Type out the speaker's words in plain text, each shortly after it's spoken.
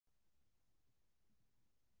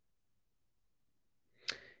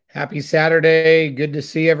Happy Saturday. Good to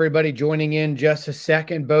see everybody joining in just a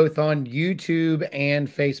second, both on YouTube and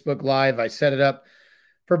Facebook Live. I set it up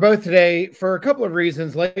for both today for a couple of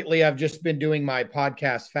reasons. Lately, I've just been doing my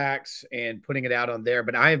podcast facts and putting it out on there,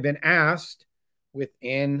 but I have been asked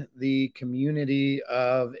within the community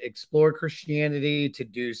of Explore Christianity to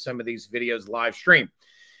do some of these videos live stream.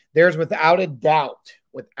 There's without a doubt,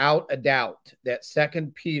 that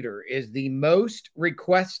Second Peter is the most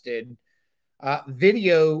requested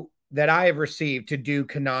video that I have received to do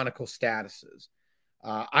canonical statuses.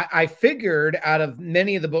 I figured out of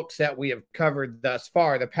many of the books that we have covered thus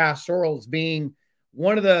far, the pastorals being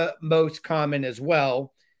one of the most common as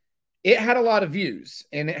well, it had a lot of views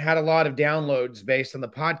and it had a lot of downloads based on the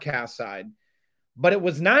podcast side, but it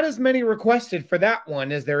was not as many requested for that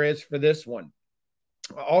one as there is for this one.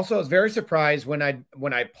 Also, I was very surprised when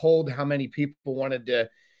I polled how many people wanted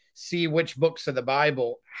to see which books of the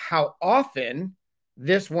Bible, how often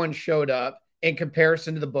this one showed up in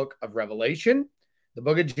comparison to the book of Revelation, the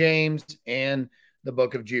book of James, and the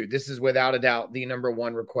book of Jude. This is without a doubt the number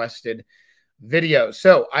one requested video.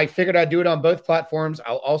 So I figured I'd do it on both platforms.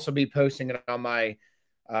 I'll also be posting it on my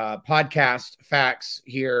podcast facts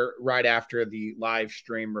here right after the live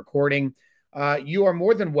stream recording. You are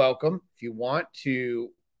more than welcome if you want to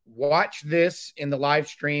watch this in the live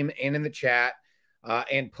stream and in the chat.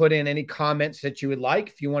 And put in any comments that you would like.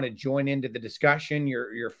 If you want to join into the discussion,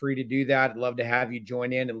 you're free to do that. I'd love to have you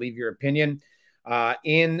join in and leave your opinion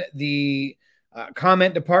in the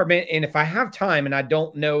comment department. And if I have time, and I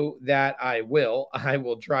don't know that I will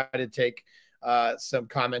try to take some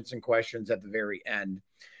comments and questions at the very end.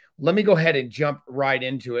 Let me go ahead and jump right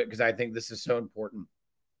into it because I think this is so important.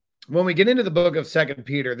 When we get into the book of Second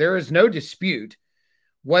Peter, there is no dispute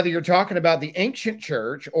whether you're talking about the ancient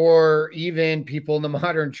church or even people in the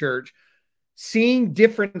modern church, seeing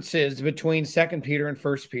differences between Second Peter and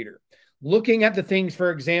First Peter. Looking at the things,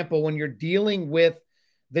 for example, when you're dealing with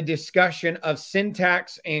the discussion of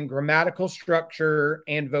syntax and grammatical structure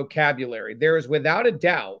and vocabulary, there is without a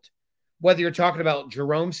doubt, whether you're talking about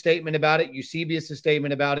Jerome's statement about it, Eusebius'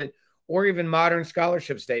 statement about it, or even modern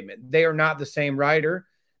scholarship statement, they are not the same writer.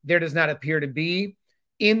 There does not appear to be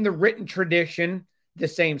in the written tradition the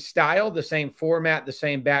same style, the same format, the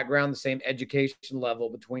same background, the same education level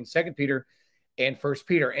between Second Peter and First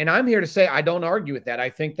Peter. And I'm here to say I don't argue with that. I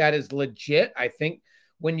think that is legit. I think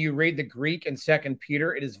when you read the Greek in Second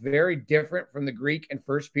Peter, it is very different from the Greek in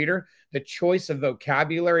First Peter. The choice of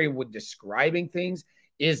vocabulary with describing things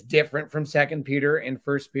is different from Second Peter and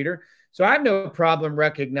First Peter. So I have no problem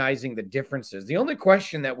recognizing the differences. The only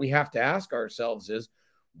question that we have to ask ourselves is,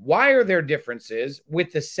 why are there differences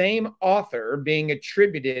with the same author being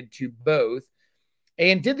attributed to both?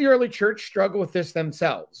 And did the early church struggle with this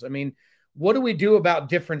themselves? I mean, what do we do about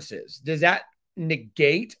differences? Does that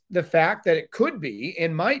negate the fact that it could be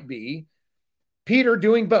and might be Peter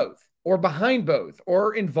doing both or behind both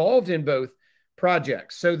or involved in both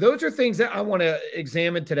projects? So those are things that I want to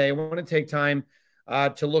examine today. I want to take time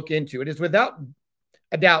to look into. It is without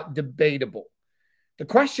a doubt debatable. The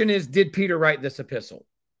question is, did Peter write this epistle?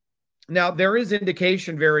 Now, there is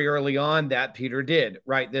indication very early on that Peter did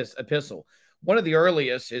write this epistle. One of the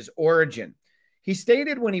earliest is Origen. He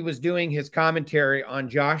stated when he was doing his commentary on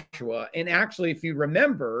Joshua, and actually, if you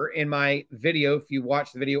remember in my video, if you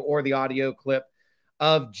watch the video or the audio clip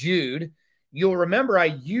of Jude, you'll remember I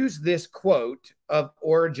used this quote of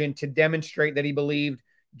Origen to demonstrate that he believed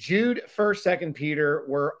Jude, 1st, 2nd Peter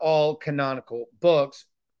were all canonical books,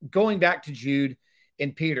 going back to Jude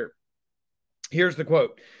and Peter. Here's the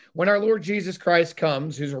quote. When our Lord Jesus Christ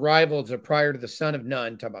comes, whose arrival is prior to the Son of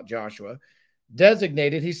None, talk about Joshua,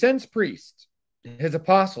 designated, he sends priests, his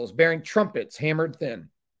apostles, bearing trumpets hammered thin,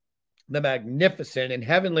 the magnificent and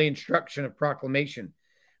heavenly instruction of proclamation.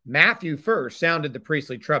 Matthew first sounded the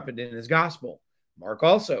priestly trumpet in his gospel. Mark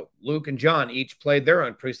also, Luke and John each played their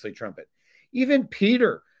own priestly trumpet. Even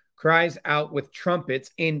Peter cries out with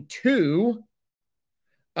trumpets in 2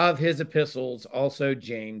 of his epistles, also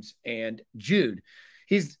James and Jude.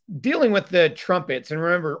 He's dealing with the trumpets. And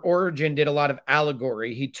remember, Origen did a lot of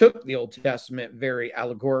allegory. He took the Old Testament very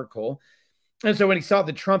allegorical. And so when he saw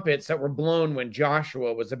the trumpets that were blown when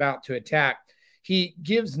Joshua was about to attack, he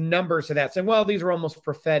gives numbers to that, saying, well, these were almost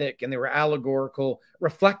prophetic and they were allegorical,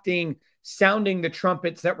 reflecting, sounding the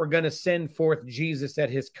trumpets that were going to send forth Jesus at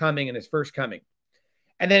his coming and his first coming.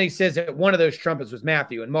 And then he says that one of those trumpets was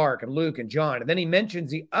Matthew and Mark and Luke and John. And then he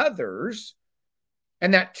mentions the others,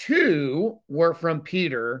 and that 2 were from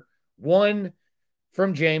Peter, 1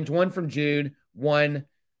 from James, 1 from Jude, 1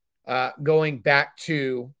 going back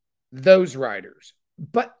to those writers.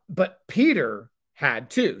 But Peter had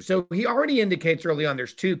two. So he already indicates early on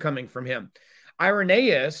there's two coming from him.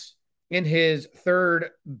 Irenaeus, in his third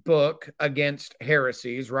book against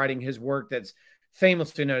heresies, writing his work that's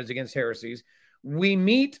famously known as Against Heresies, we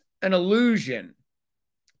meet an allusion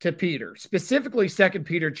to Peter, specifically 2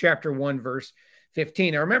 Peter chapter 1, verse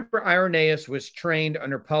 15. Now remember, Irenaeus was trained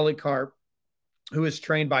under Polycarp, who was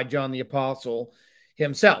trained by John the Apostle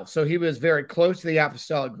himself. So he was very close to the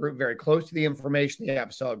apostolic group, very close to the information of the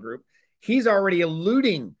apostolic group. He's already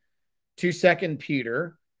alluding to 2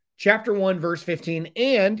 Peter chapter 1, verse 15,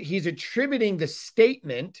 and he's attributing the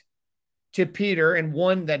statement to Peter and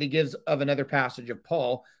one that he gives of another passage of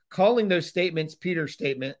Paul, calling those statements Peter's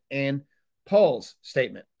statement and Paul's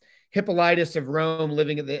statement. Hippolytus of Rome,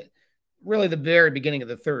 living at the very beginning of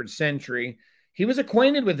the 3rd century, he was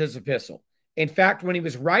acquainted with this epistle. In fact, when he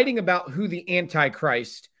was writing about who the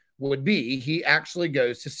Antichrist would be, he actually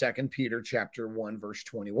goes to 2 Peter chapter 1, verse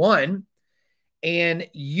 21, and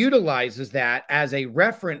utilizes that as a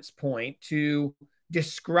reference point to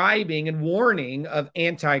describing and warning of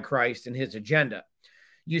Antichrist and his agenda.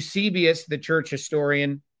 Eusebius, the church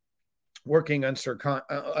historian working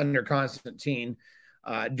under Constantine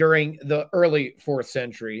during the early 4th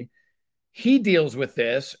century, he deals with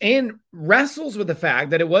this and wrestles with the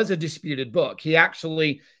fact that it was a disputed book. He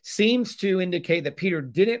actually seems to indicate that Peter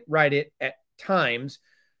didn't write it at times,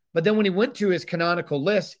 but then when he went to his canonical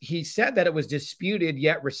list, he said that it was disputed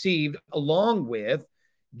yet received along with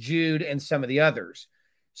Jude and some of the others.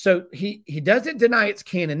 So he doesn't deny its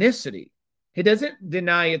canonicity. He doesn't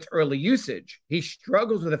deny its early usage. He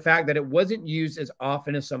struggles with the fact that it wasn't used as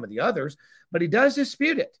often as some of the others, but he does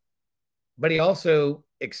dispute it. But he also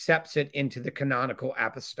accepts it into the canonical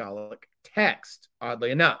apostolic text,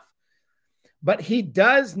 oddly enough. But he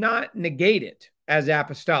does not negate it as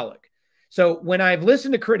apostolic. So when I've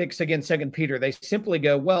listened to critics against 2 Peter, they simply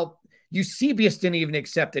go, well, Eusebius didn't even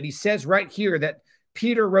accept it. He says right here that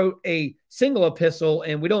Peter wrote a single epistle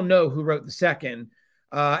and we don't know who wrote the second,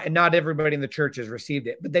 and not everybody in the church has received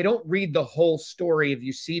it. But they don't read the whole story of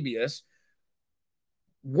Eusebius.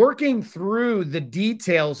 Working through the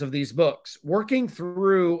details of these books, working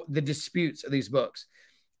through the disputes of these books,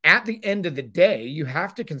 at the end of the day, you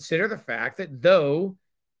have to consider the fact that though,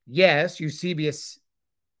 yes, Eusebius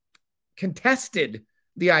contested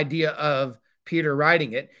the idea of Peter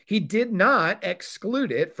writing it, he did not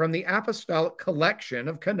exclude it from the apostolic collection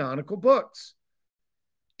of canonical books.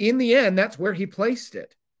 In the end, that's where he placed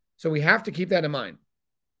it. So we have to keep that in mind.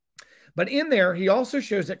 But in there, he also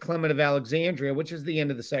shows that Clement of Alexandria, which is the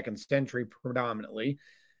end of the 2nd century predominantly,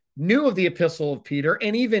 knew of the epistle of Peter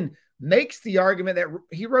and even makes the argument that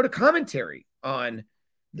he wrote a commentary on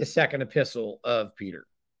the 2nd epistle of Peter.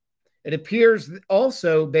 It appears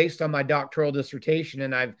also, based on my doctoral dissertation,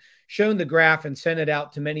 and I've shown the graph and sent it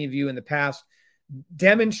out to many of you in the past,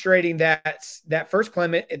 demonstrating that 1st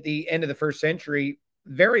Clement at the end of the 1st century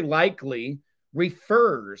very likely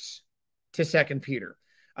refers to 2 Peter.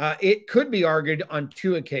 It could be argued on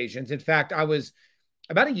 2 occasions. In fact, I was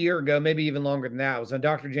about a year ago, maybe even longer than that, I was on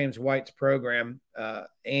Dr. James White's program,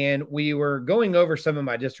 and we were going over some of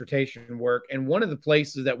my dissertation work. And one of the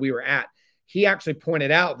places that we were at, he actually pointed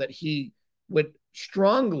out that he would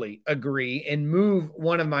strongly agree and move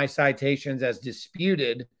one of my citations as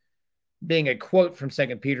disputed, being a quote from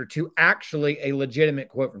 2 Peter, to actually a legitimate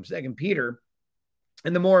quote from 2 Peter.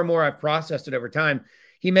 And the more and more I've processed it over time,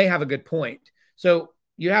 he may have a good point. So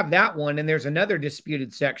you have that one, and there's another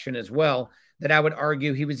disputed section as well that I would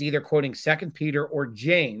argue he was either quoting 2 Peter or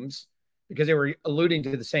James, because they were alluding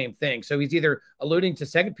to the same thing. So he's either alluding to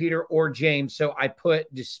 2 Peter or James. So I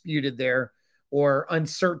put disputed there, or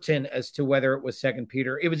uncertain as to whether it was 2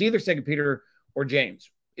 Peter. It was either 2 Peter or James.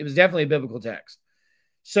 It was definitely a biblical text.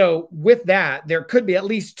 So with that, there could be at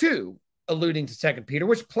least 2 alluding to 2 Peter,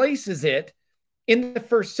 which places it in the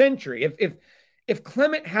 1st century. If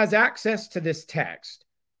Clement has access to this text,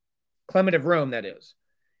 Clement of Rome, that is,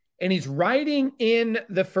 and he's writing in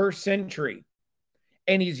the 1st century,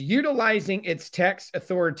 and he's utilizing its text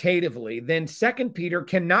authoritatively, then 2 Peter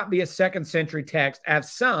cannot be a 2nd century text,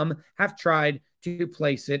 as some have tried to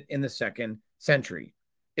place it in the 2nd century.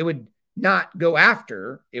 It would not go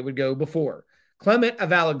after, it would go before. Clement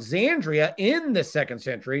of Alexandria in the 2nd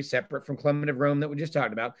century, separate from Clement of Rome that we just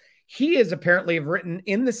talked about, he is apparently written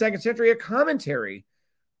in the 2nd century a commentary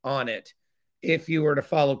on it, if you were to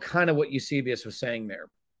follow kind of what Eusebius was saying there.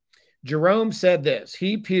 Jerome said this: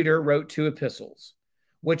 he, Peter, wrote 2 epistles,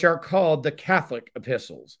 which are called the Catholic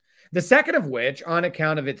epistles, the second of which, on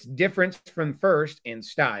account of its difference from first in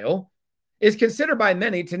style, is considered by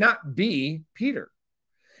many to not be Peter.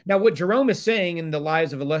 Now, what Jerome is saying in the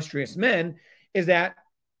Lives of Illustrious Men is that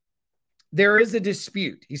There is a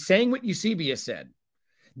dispute. He's saying what Eusebius said.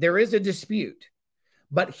 There is a dispute.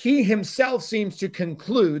 But he himself seems to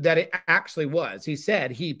conclude that it actually was. He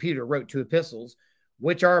said he, Peter, wrote 2 epistles,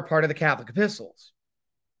 which are a part of the Catholic epistles.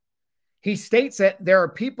 He states that there are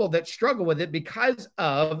people that struggle with it because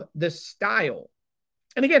of the style.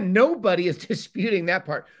 And again, nobody is disputing that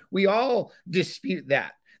part. We all dispute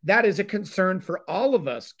that. That is a concern for all of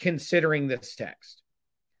us considering this text.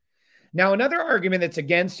 Now, another argument that's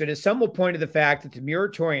against it is some will point to the fact that the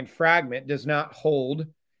Muratorian fragment does not hold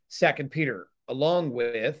 2 Peter, along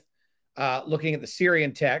with looking at the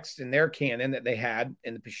Syrian text in their canon that they had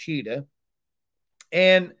in the Peshitta.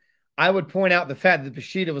 And I would point out the fact that the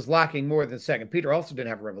Peshitta was lacking more than 2 Peter, also didn't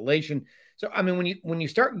have a revelation. So, I mean, when you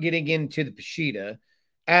start getting into the Peshitta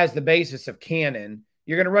as the basis of canon,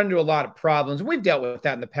 you're going to run into a lot of problems. We've dealt with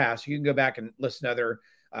that in the past. You can go back and listen to other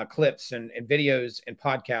clips and videos and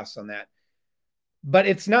podcasts on that. But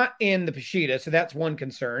it's not in the Peshitta, so that's one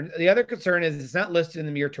concern. The other concern is it's not listed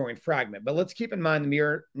in the Muratorian fragment. But let's keep in mind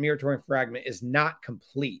the Muratorian fragment is not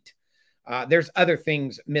complete. There's other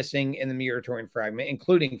things missing in the Muratorian fragment,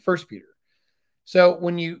 including 1 Peter. So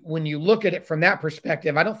when you look at it from that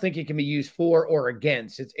perspective, I don't think it can be used for or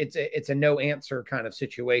against. It's a no answer kind of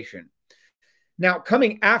situation. Now,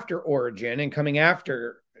 coming after Origen and coming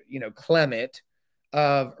after Clement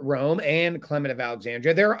of Rome and Clement of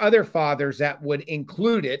Alexandria, there are other fathers that would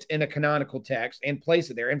include it in a canonical text and place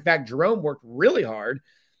it there. In fact, Jerome worked really hard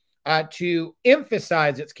to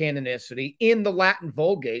emphasize its canonicity in the Latin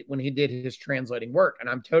Vulgate when he did his translating work. And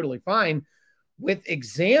I'm totally fine with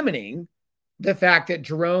examining the fact that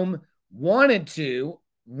Jerome wanted to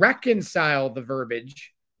reconcile the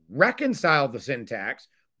verbiage, reconcile the syntax,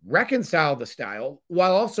 reconcile the style,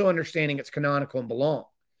 while also understanding it's canonical and belong.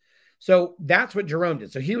 So that's what Jerome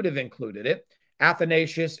did. So he would have included it.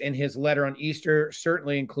 Athanasius, in his letter on Easter,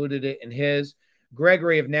 certainly included it in his.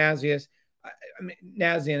 Gregory of Nazianzus,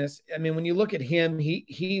 when you look at him,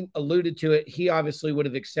 he alluded to it. He obviously would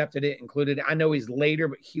have accepted it, included it. I know he's later,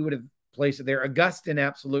 but he would have placed it there. Augustine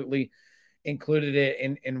absolutely included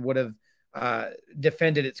it and would have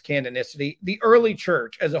defended its canonicity. The early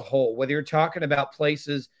church as a whole, whether you're talking about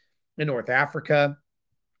places in North Africa,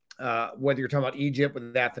 whether you're talking about Egypt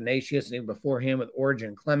with Athanasius and even before him with Origen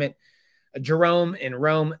and Clement, Jerome in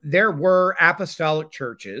Rome, there were apostolic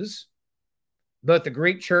churches, both the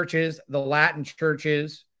Greek churches, the Latin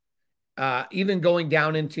churches, even going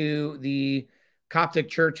down into the Coptic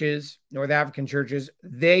churches, North African churches.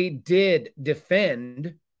 They did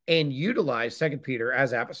defend and utilize 2 Peter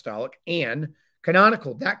as apostolic and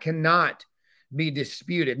canonical. That cannot be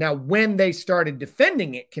disputed. Now, when they started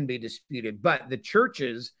defending it can be disputed, but the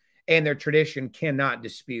churches and their tradition cannot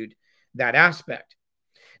dispute that aspect.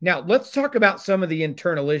 Now, let's talk about some of the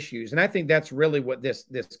internal issues, and I think that's really what this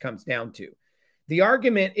comes down to. The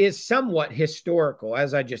argument is somewhat historical,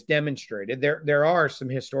 as I just demonstrated. There are some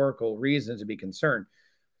historical reasons to be concerned.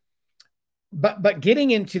 But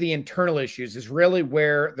getting into the internal issues is really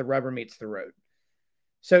where the rubber meets the road.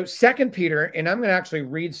 So 2 Peter, and I'm going to actually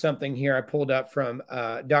read something here I pulled up from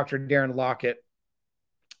Dr. Darren Lockett.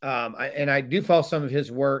 And I do follow some of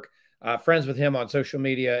his work, friends with him on social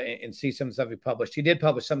media and see some stuff he published. He did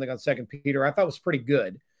publish something on 2 Peter I thought was pretty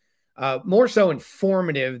good. More so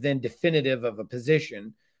informative than definitive of a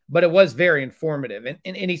position, but it was very informative.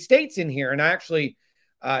 And he states in here, and I actually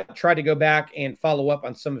tried to go back and follow up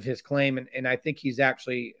on some of his claim, and I think he's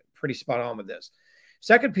actually pretty spot on with this.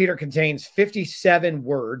 2 Peter contains 57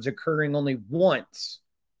 words occurring only once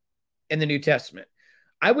in the New Testament.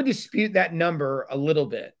 I would dispute that number a little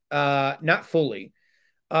bit, not fully.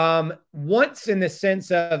 Once in the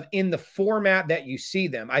sense of in the format that you see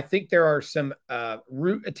them. I think there are some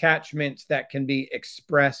root attachments that can be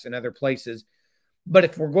expressed in other places. But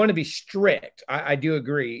if we're going to be strict, I do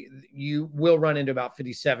agree, you will run into about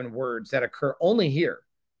 57 words that occur only here,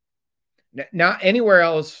 not anywhere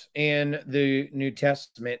else in the New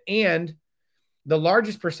Testament. And the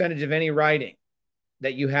largest percentage of any writing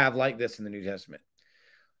that you have like this in the New Testament,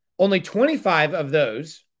 only 25 of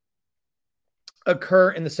those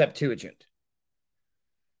occur in the Septuagint.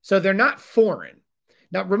 So they're not foreign.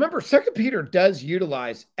 Now, remember, 2 Peter does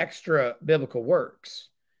utilize extra biblical works.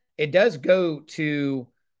 It does go to,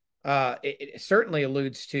 it certainly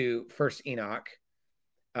alludes to First Enoch,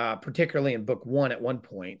 particularly in book 1 at one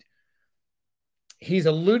point. He's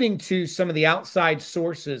alluding to some of the outside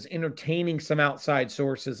sources, entertaining some outside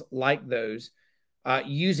sources like those,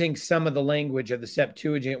 using some of the language of the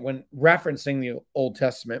Septuagint when referencing the Old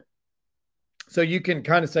Testament. So you can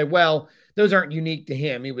kind of say, well, those aren't unique to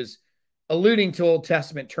him. He was alluding to Old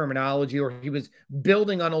Testament terminology, or he was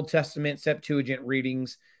building on Old Testament Septuagint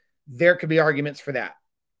readings there could be arguments for that,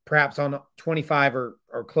 perhaps on 25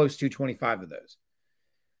 or close to 25 of those.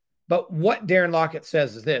 But what Darren Lockett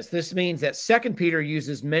says is this. This means that 2 Peter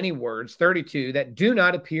uses many words, 32, that do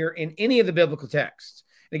not appear in any of the biblical texts.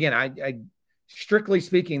 Again, I strictly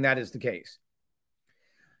speaking, that is the case.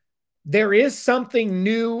 There is something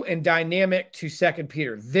new and dynamic to 2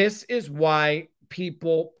 Peter. This is why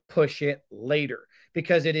people push it later,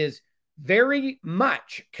 because it is very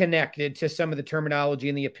much connected to some of the terminology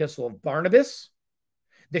in the Epistle of Barnabas,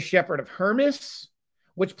 the shepherd of Hermas,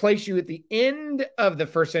 which place you at the end of the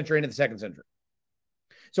 1st century into the 2nd century.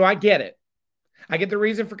 So I get it. I get the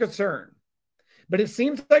reason for concern. But it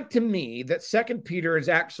seems like to me that 2 Peter is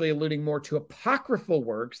actually alluding more to apocryphal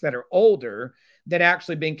works that are older than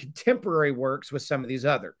actually being contemporary works with some of these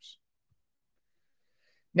others.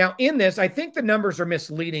 Now, in this, I think the numbers are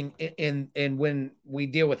misleading in when we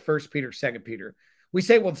deal with 1 Peter, 2 Peter. We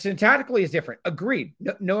say, well, syntactically is different. Agreed.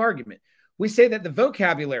 No argument. We say that the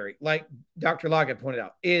vocabulary, like Dr. Lockett pointed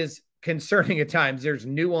out, is concerning at times. There's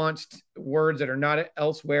nuanced words that are not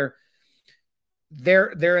elsewhere.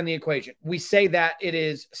 They're in the equation. We say that it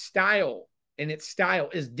is style, and its style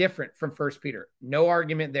is different from 1 Peter. No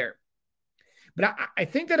argument there. But I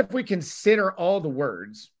think that if we consider all the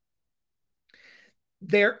words,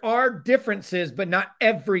 there are differences, but not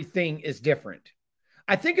everything is different.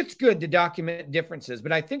 I think it's good to document differences,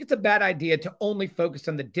 but I think it's a bad idea to only focus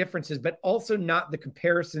on the differences, but also not the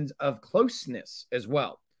comparisons of closeness as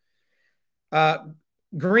well.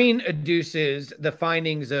 Green adduces the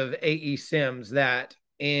findings of A.E. Sims that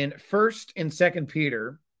in 1st and 2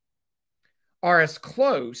 Peter are as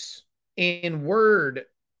close in word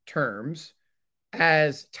terms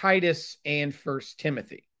as Titus and 1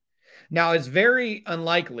 Timothy. Now, it's very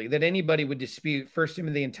unlikely that anybody would dispute 1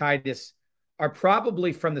 Timothy and Titus are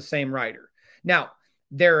probably from the same writer. Now,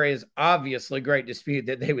 there is obviously great dispute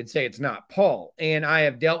that they would say it's not Paul, and I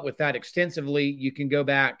have dealt with that extensively. You can go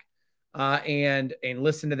back and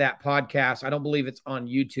listen to that podcast. I don't believe it's on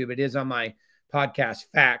YouTube. It is on my podcast,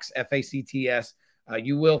 Facts, F-A-C-T-S.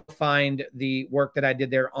 You will find the work that I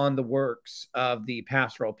did there on the works of the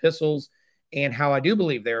pastoral epistles and how I do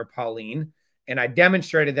believe they are Pauline. And I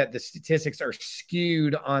demonstrated that the statistics are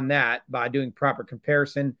skewed on that by doing proper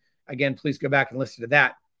comparison. Again, please go back and listen to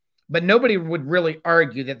that. But nobody would really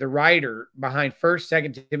argue that the writer behind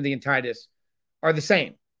 1st, 2nd Timothy, and Titus are the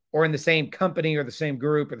same, or in the same company, or the same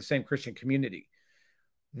group, or the same Christian community.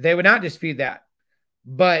 They would not dispute that.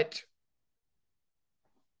 But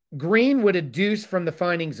Green would adduce from the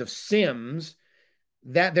findings of Sims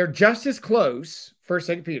that they're just as close,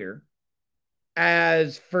 1st, 2nd Peter,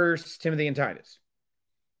 as 1st Timothy and Titus.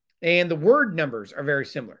 And the word numbers are very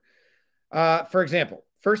similar. For example,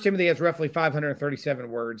 1 Timothy has roughly 537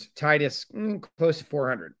 words. Titus, close to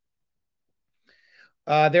 400.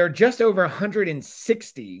 There are just over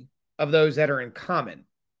 160 of those that are in common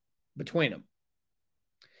between them.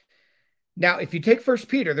 Now, if you take 1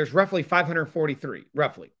 Peter, there's roughly 543,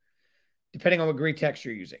 roughly, depending on what Greek text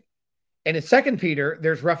you're using. And in 2 Peter,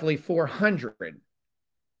 there's roughly 400.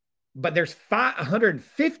 But there's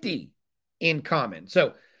 150 in common.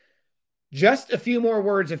 So just a few more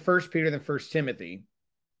words in 1 Peter than 1 Timothy,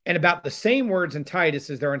 and about the same words in Titus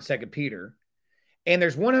as there are in 2 Peter. And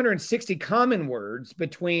there's 160 common words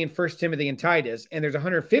between 1 Timothy and Titus, and there's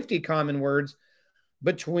 150 common words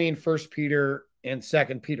between 1 Peter and 2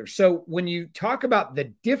 Peter. So when you talk about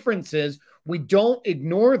the differences, we don't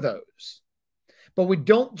ignore those, but we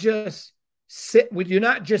do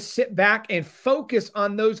not just sit back and focus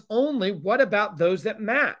on those only. What about those that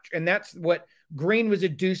match? And that's what Green was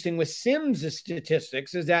adducing with Sims'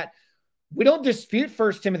 statistics, is that we don't dispute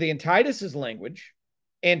 1 Timothy and Titus's language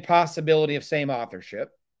and possibility of same authorship.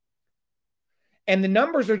 And the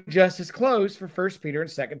numbers are just as close for 1 Peter and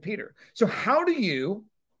 2 Peter. So how do you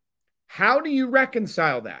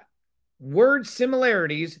reconcile that? Word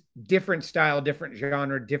similarities, different style, different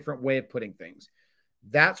genre, different way of putting things.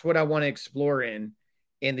 That's what I want to explore in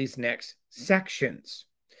these next sections.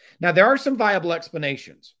 Now, there are some viable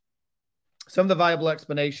explanations. Some of the viable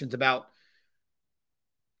explanations about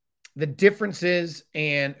the differences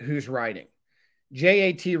and who's writing.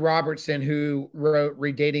 J.A.T. Robertson, who wrote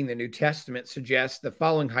Redating the New Testament, suggests the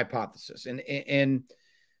following hypothesis. And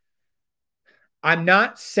I'm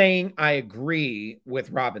not saying I agree with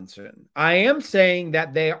Robinson. I am saying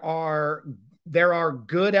that there are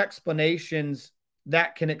good explanations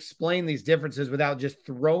that can explain these differences without just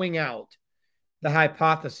throwing out the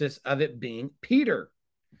hypothesis of it being Peter.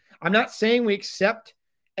 I'm not saying we accept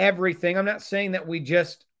everything. I'm not saying that we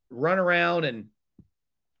just run around and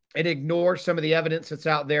ignore some of the evidence that's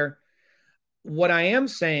out there. What I am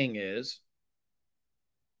saying is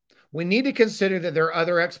We need to consider that there are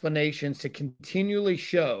other explanations to continually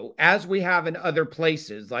show, as we have in other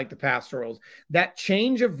places like the pastorals, that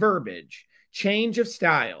change of verbiage, change of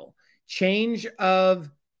style, change of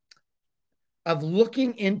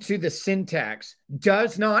looking into the syntax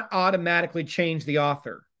does not automatically change the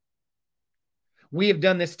author. We have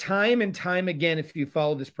done this time and time again if you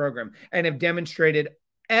follow this program, and have demonstrated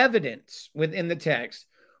evidence within the text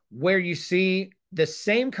where you see the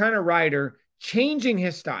same kind of writer changing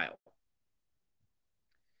his style.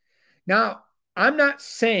 Now, I'm not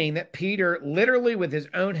saying that Peter literally with his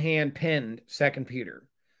own hand penned 2 Peter.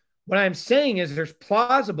 What I'm saying is there's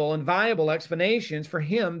plausible and viable explanations for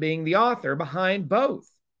him being the author behind both.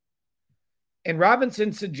 And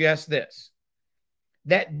Robinson suggests this,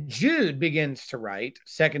 that Jude begins to write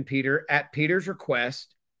 2 Peter at Peter's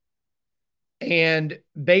request and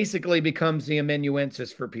basically becomes the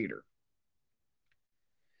amanuensis for Peter.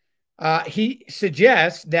 He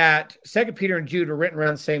suggests that 2 Peter and Jude are written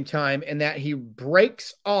around the same time, and that he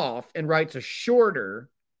breaks off and writes a shorter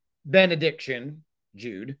benediction,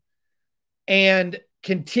 Jude, and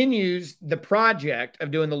continues the project of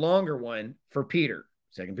doing the longer one for Peter,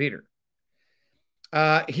 2 Peter.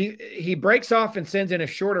 He breaks off and sends in a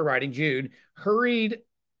shorter writing, Jude, hurried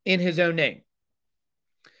in his own name.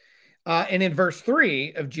 And in verse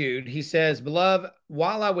 3 of Jude, he says, "Beloved,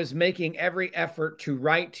 while I was making every effort to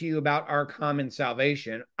write to you about our common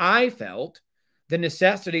salvation, I felt the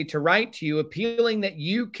necessity to write to you, appealing that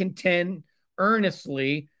you contend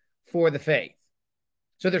earnestly for the faith."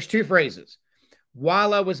 So there's two phrases.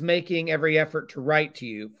 While I was making every effort to write to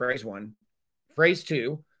you, phrase 1. Phrase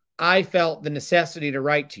 2, I felt the necessity to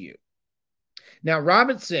write to you. Now,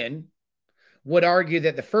 Robinson would argue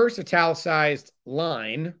that the first italicized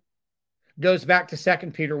line goes back to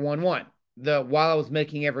 2 Peter 1:1, the while I was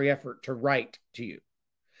making every effort to write to you.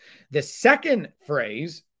 The second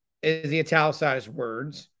phrase is the italicized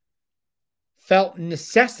words, felt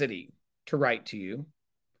necessity to write to you,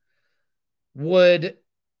 would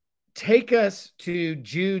take us to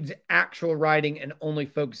Jude's actual writing and only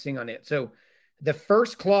focusing on it. So the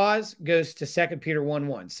first clause goes to 2 Peter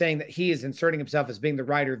 1:1, saying that he is inserting himself as being the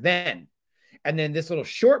writer then. And then this little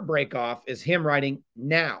short break off is him writing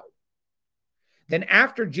now. Then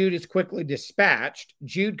after Jude is quickly dispatched,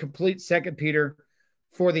 Jude completes 2 Peter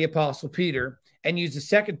for the Apostle Peter and uses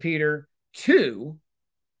 2 Peter 2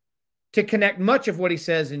 to connect much of what he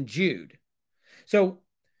says in Jude. So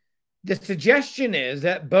the suggestion is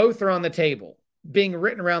that both are on the table, being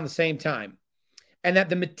written around the same time, and that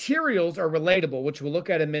the materials are relatable, which we'll look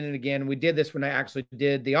at in a minute again. We did this when I actually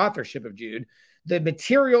did the authorship of Jude. The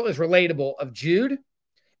material is relatable of Jude,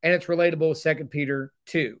 and it's relatable with 2 Peter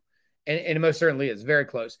 2. And it most certainly is very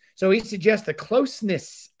close. So he suggests the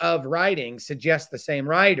closeness of writing suggests the same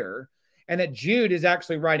writer, and that Jude is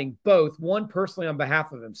actually writing both, one personally on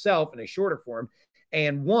behalf of himself in a shorter form,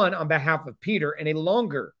 and one on behalf of Peter in a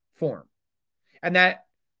longer form. And that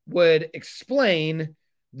would explain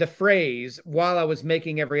the phrase, while I was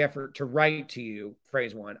making every effort to write to you,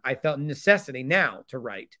 phrase 1, I felt necessity now to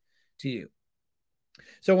write to you.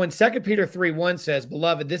 So when 2 Peter 3:1 says,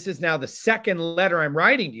 "Beloved, this is now the second letter I'm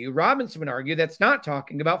writing to you," Robinson would argue that's not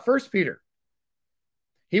talking about 1 Peter.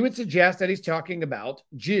 He would suggest that he's talking about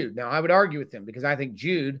Jude. Now, I would argue with him because I think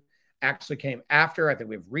Jude actually came after. I think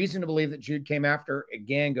we have reason to believe that Jude came after.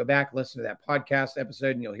 Again, go back, listen to that podcast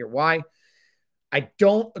episode, and you'll hear why. I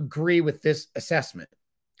don't agree with this assessment.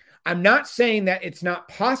 I'm not saying that it's not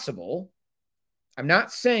possible. I'm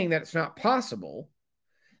not saying that it's not possible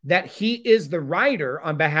that he is the writer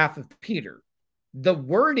on behalf of Peter. The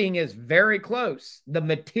wording is very close. The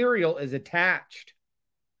material is attached.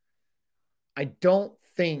 I don't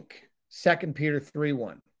think 2 Peter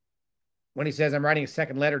 3:1, when he says, "I'm writing a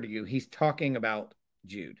second letter to you," he's talking about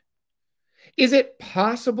Jude. Is it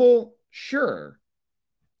possible? Sure.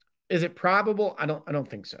 Is it probable? I don't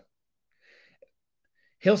think so.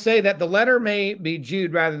 He'll say that the letter may be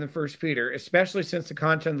Jude rather than 1 Peter, especially since the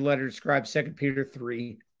content of the letter describes 2 Peter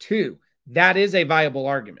 3:2. That is a viable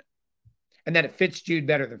argument, and that it fits Jude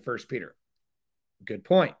better than 1 Peter. Good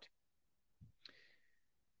point.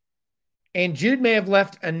 And Jude may have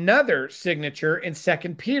left another signature in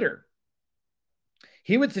 2 Peter.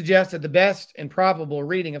 He would suggest that the best and probable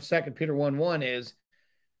reading of 2 Peter 1:1 is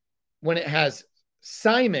when it has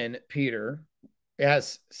Simon Peter, it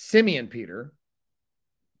has Simeon Peter,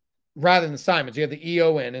 rather than Simon. So you have the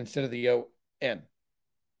E-O-N instead of the O-N.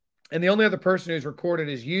 And the only other person who's recorded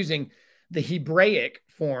as using the Hebraic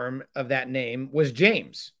form of that name was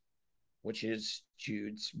James, which is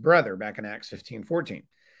Jude's brother back in Acts 15:14.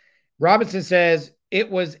 Robinson says it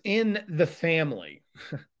was in the family.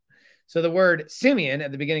 So the word Simeon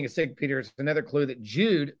at the beginning of 2 Peter is another clue that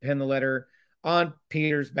Jude penned the letter on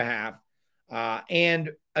Peter's behalf.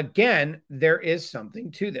 And again, there is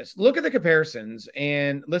something to this. Look at the comparisons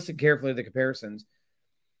and listen carefully to the comparisons.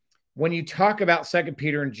 When you talk about 2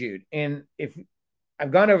 Peter and Jude, and if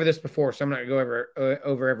I've gone over this before, so I'm not going to go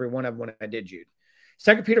over every one of them when I did Jude.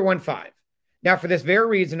 2 Peter 1:5. Now, for this very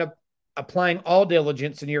reason, applying all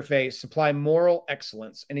diligence in your faith, supply moral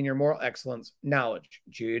excellence, and in your moral excellence, knowledge.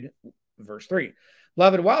 Jude, verse 3.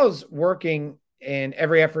 Beloved, while I was working in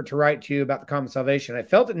every effort to write to you about the common salvation, I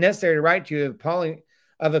felt it necessary to write to you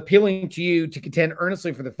of appealing to you to contend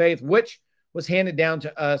earnestly for the faith which was handed down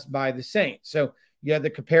to us by the saints. So you have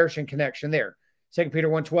the comparison connection there. 2 Peter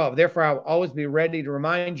 1:12. Therefore, I will always be ready to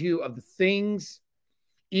remind you of the things,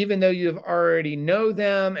 even though you have already know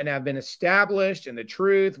them and have been established in the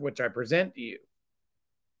truth which I present to you.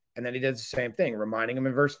 And then he does the same thing, reminding him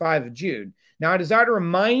in verse 5 of Jude. Now I desire to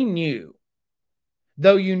remind you,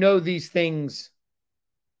 though you know these things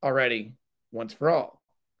already once for all.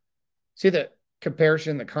 See the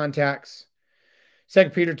comparison, the contacts.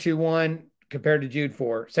 2 Peter 2:1 compared to Jude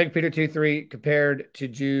 4. 2 Peter 2:3 compared to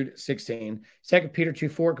Jude 16. 2 Peter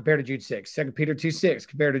 2:4 compared to Jude 6. 2 Peter 2:6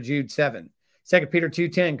 compared to Jude 7. 2 Peter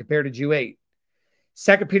 2:10 compared to Jude 8.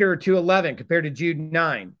 2 Peter 2:11 compared to Jude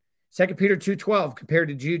 9. 2 Peter 2:12 compared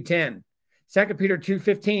to Jude 10. 2 Peter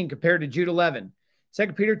 2:15 compared to Jude 11.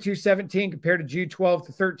 2 Peter 2:17 compared to Jude 12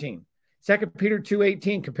 to 13. 2 Peter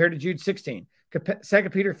 2:18 compared to Jude 16. 2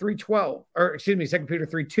 Peter 3:12, or excuse me, 2 Peter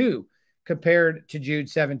 3:2 compared to Jude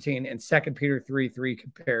 17, and 2 Peter 3:3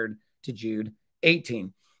 compared to Jude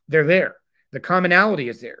 18. They're there. The commonality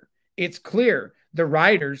is there. It's clear the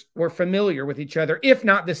writers were familiar with each other, if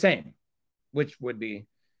not the same, which would be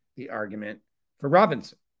the argument for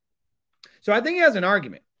Robinson. So I think he has an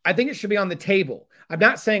argument. I think it should be on the table. I'm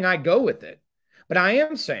not saying I go with it, but I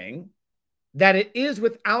am saying that it is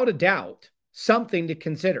without a doubt something to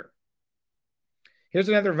consider. Here's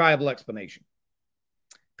another viable explanation.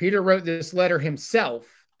 Peter wrote this letter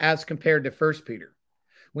himself as compared to 1 Peter.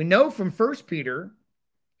 We know from 1 Peter,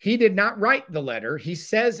 he did not write the letter. He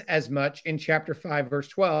says as much in chapter 5, verse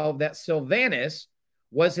 12, that Silvanus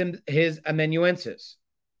was his amanuensis,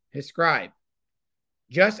 his scribe,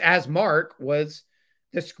 just as Mark was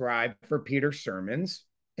the scribe for Peter's sermons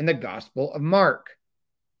in the Gospel of Mark.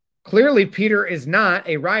 Clearly, Peter is not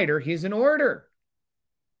a writer. He's an orator.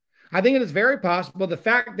 I think it is very possible the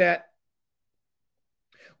fact that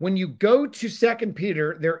when you go to 2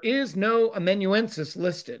 Peter, there is no amanuensis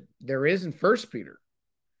listed. There is in 1 Peter.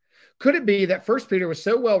 Could it be that 1 Peter was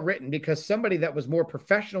so well written because somebody that was more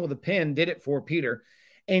professional with a pen did it for Peter?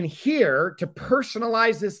 And here, to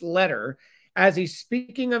personalize this letter, as he's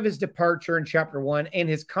speaking of his departure in chapter 1 and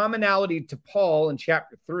his commonality to Paul in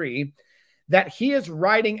chapter 3, that he is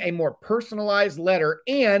writing a more personalized letter,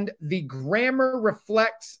 and the grammar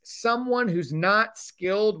reflects someone who's not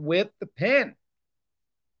skilled with the pen.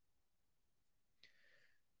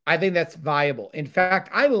 I think that's viable. In fact,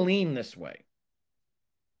 I lean this way.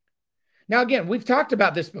 Now, again, we've talked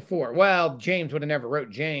about this before. Well, James would have never wrote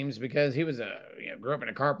James because he was grew up in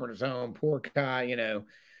a carpenter's home, poor guy,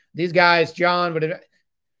 These guys, John would have.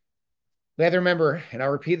 We have to remember, and I'll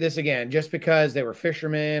repeat this again, just because they were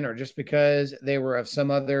fishermen or just because they were of some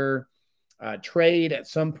other trade at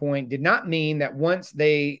some point did not mean that once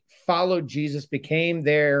they followed Jesus, became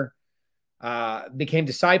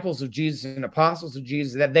disciples of Jesus and apostles of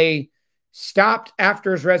Jesus, that they stopped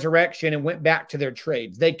after his resurrection and went back to their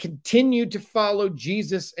trades. They continued to follow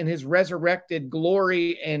Jesus and his resurrected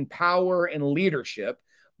glory and power and leadership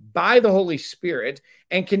by the Holy Spirit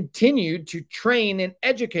and continued to train and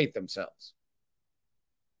educate themselves.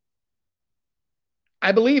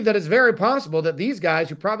 I believe that it's very possible that these guys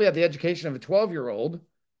who probably had the education of a 12-year-old,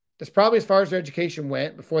 that's probably as far as their education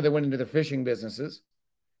went before they went into their fishing businesses,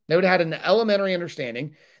 they would have had an elementary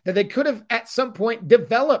understanding that they could have at some point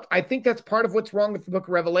developed. I think that's part of what's wrong with the book of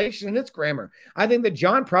Revelation and its grammar. I think that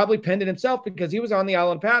John probably penned it himself because he was on the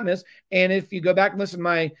island of Patmos. And if you go back and listen to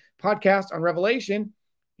my podcast on Revelation,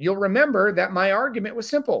 you'll remember that my argument was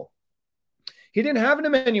simple. He didn't have an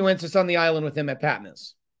amanuensis on the island with him at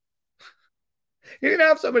Patmos. He didn't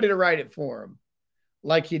have somebody to write it for him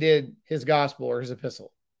like he did his gospel or his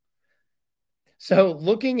epistle. So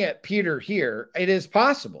looking at Peter here, it is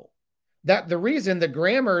possible that the reason the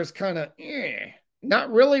grammar is kind of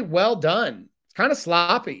not really well done, it's kind of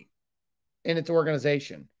sloppy in its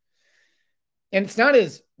organization. And it's not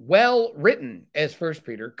as well written as 1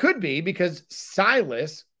 Peter. Could be because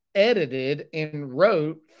Silas edited and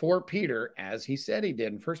wrote for Peter as he said he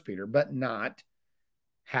did in 1 Peter, but not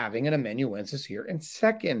having an amanuensis here in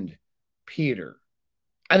 2 Peter.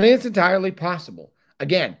 I think it's entirely possible.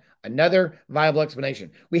 Again, another viable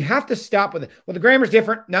explanation. We have to stop with it. Well, the grammar's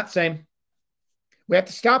different, not the same. We have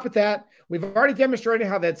to stop with that. We've already demonstrated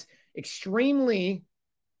how that's extremely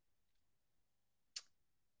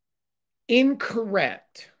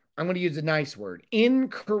incorrect. I'm going to use a nice word,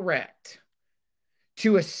 incorrect,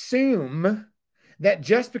 to assume that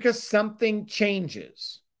just because something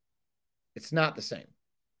changes, it's not the same.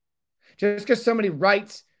 Just because somebody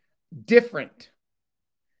writes different,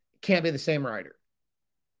 can't be the same writer.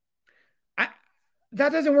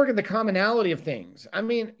 That doesn't work in the commonality of things. I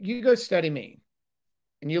mean, you go study me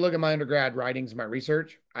and you look at my undergrad writings, my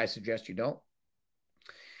research. I suggest you don't.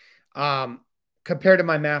 Compared to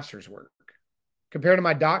my master's work, compared to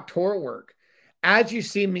my doctoral work, as you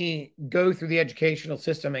see me go through the educational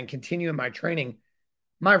system and continue in my training,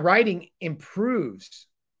 my writing improves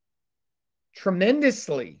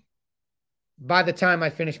tremendously by the time I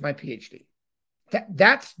finish my PhD.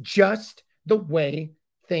 That's just the way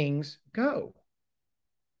things go.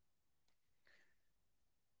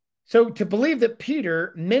 So to believe that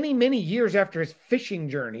Peter, many, many years after his fishing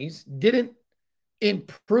journeys, didn't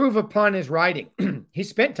improve upon his writing. He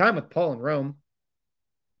spent time with Paul in Rome.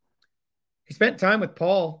 He spent time with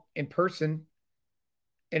Paul in person,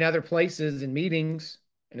 in other places, in meetings,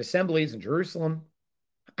 in assemblies in Jerusalem.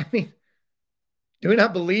 I mean, do we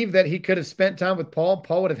not believe that he could have spent time with Paul?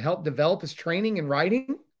 Paul would have helped develop his training in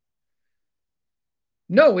writing?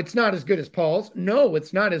 No, it's not as good as Paul's. No,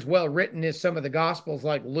 it's not as well written as some of the Gospels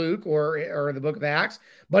like Luke or the book of Acts,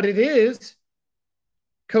 but it is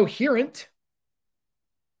coherent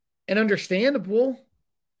and understandable.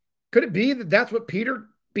 Could it be that that's what Peter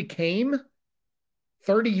became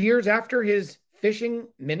 30 years after his fishing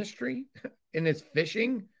ministry, in his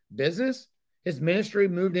fishing business? His ministry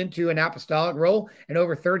moved into an apostolic role and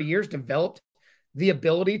over 30 years developed the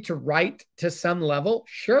ability to write to some level?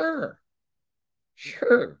 Sure.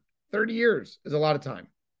 30 years is a lot of time.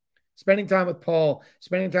 Spending time with Paul,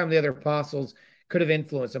 spending time with the other apostles could have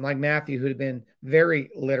influenced him, like Matthew, who had been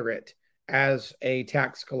very literate as a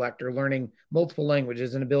tax collector, learning multiple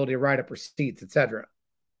languages and ability to write up receipts, etc.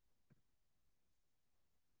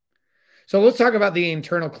 So let's talk about the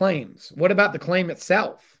internal claims. What about the claim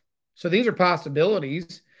itself? So these are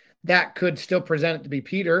possibilities that could still present it to be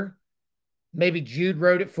Peter. Maybe Jude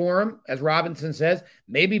wrote it for him, as Robinson says.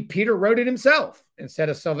 Maybe Peter wrote it himself instead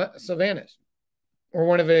of Silvanus or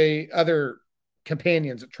one of the other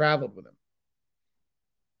companions that traveled with him.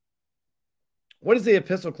 What does the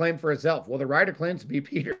epistle claim for itself? Well, the writer claims to be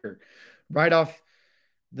Peter right off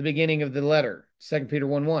the beginning of the letter, 2 Peter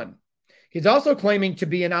 1:1. He's also claiming to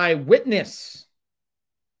be an eyewitness.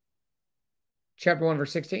 Chapter 1,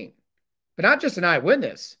 verse 16. But not just an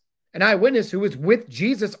eyewitness who was with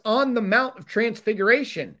Jesus on the Mount of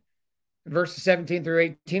Transfiguration, in verses 17 through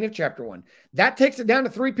 18 of chapter 1. That takes it down to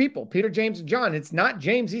three people, Peter, James, and John. It's not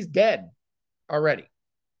James. He's dead already.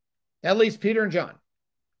 At least Peter and John.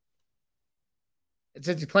 And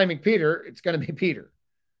since he's claiming Peter, it's going to be Peter.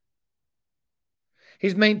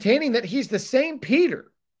 He's maintaining that he's the same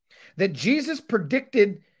Peter that Jesus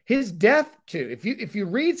predicted his death to. If you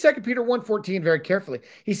read 2 Peter 1:14 very carefully,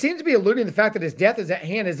 he seems to be alluding to the fact that his death is at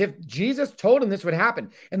hand, as if Jesus told him this would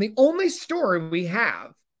happen. And the only story we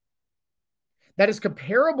have that is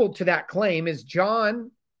comparable to that claim is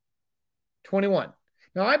John 21.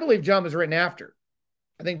 Now, I believe John was written after.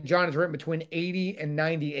 I think John is written between 80 and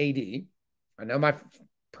 90 AD. I know my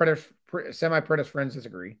semi-preterist friends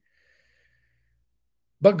disagree.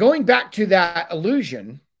 But going back to that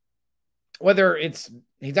allusion, whether he's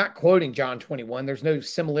not quoting John 21, there's no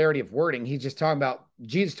similarity of wording. He's just talking about,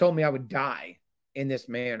 Jesus told me I would die in this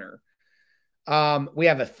manner. We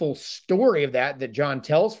have a full story of that John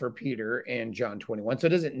tells for Peter in John 21. So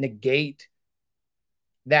it doesn't negate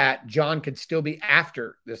that John could still be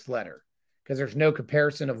after this letter, because there's no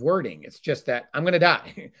comparison of wording. It's just that I'm going to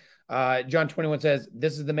die. John 21 says,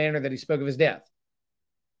 this is the manner that he spoke of his death.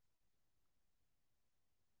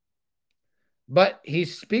 But he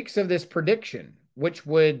speaks of this prediction, which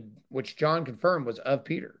John confirmed was of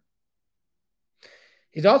Peter.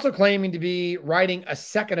 He's also claiming to be writing a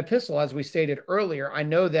second epistle, as we stated earlier. I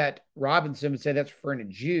know that Robinson would say that's referring to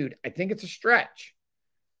Jude. I think it's a stretch.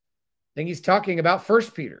 I think he's talking about 1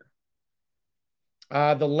 Peter.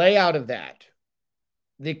 The layout of that,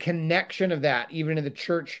 the connection of that, even in the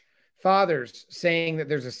church fathers saying that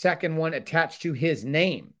there's a second one attached to his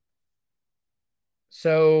name.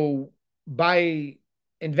 So by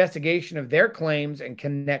investigation of their claims and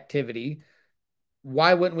connectivity,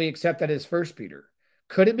 why wouldn't we accept that as 1 Peter?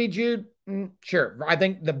 Could it be Jude? Sure. I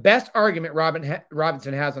think the best argument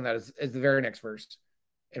Robinson has on that is the very next verse,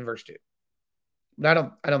 in verse 2. I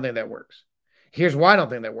don't think that works. Here's why I don't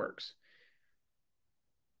think that works.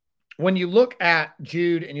 When you look at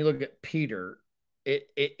Jude and you look at Peter,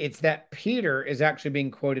 it's that Peter is actually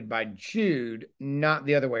being quoted by Jude, not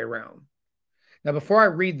the other way around. Now, before I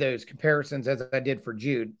read those comparisons as I did for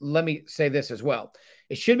Jude, let me say this as well.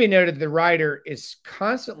 It should be noted that the writer is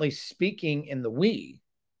constantly speaking in the we.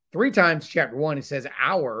 3 times, chapter 1, he says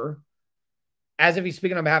our, as if he's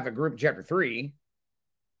speaking on behalf of a group in chapter 3.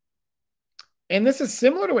 And this is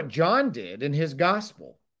similar to what John did in his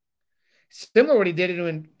gospel. Similar to what he did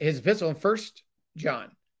in his epistle in 1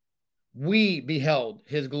 John. We beheld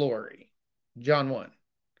his glory, John 1.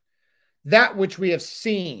 That which we have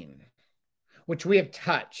seen, which we have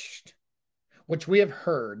touched, which we have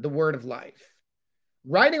heard, the word of life.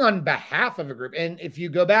 Writing on behalf of a group. And if you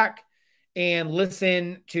go back and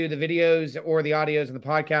listen to the videos or the audios and the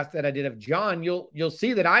podcast that I did of John, you'll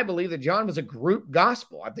see that I believe that John was a group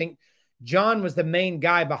gospel. I think John was the main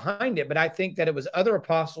guy behind it, but I think that it was other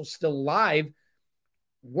apostles still alive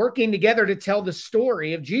working together to tell the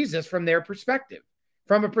story of Jesus from their perspective,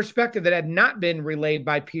 from a perspective that had not been relayed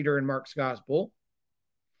by Peter in Mark's gospel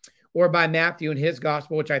or by Matthew in his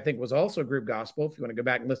gospel, which I think was also a group gospel. If you want to go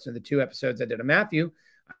back and listen to the 2 episodes I did of Matthew,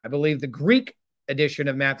 I believe the Greek edition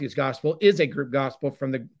of Matthew's gospel is a group gospel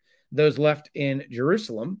from those left in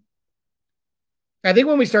Jerusalem. I think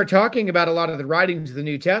when we start talking about a lot of the writings of the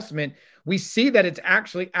New Testament, we see that it's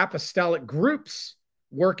actually apostolic groups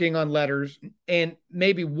working on letters and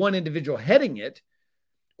maybe one individual heading it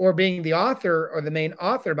or being the author or the main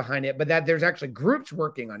author behind it, but that there's actually groups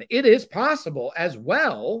working on it. It is possible as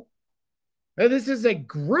well that this is a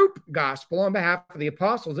group gospel on behalf of the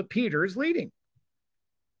apostles that Peter is leading.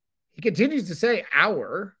 He continues to say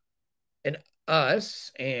our and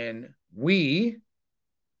us and we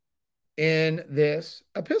in this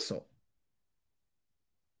epistle.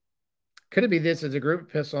 Could it be this as a group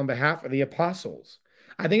epistle on behalf of the apostles?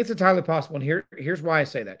 I think it's entirely possible. And here's why I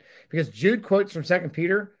say that. Because Jude quotes from 2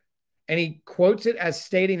 Peter, and he quotes it as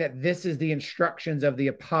stating that this is the instructions of the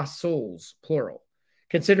apostles, plural.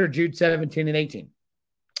 Consider Jude 17 and 18.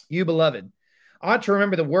 You, beloved, ought to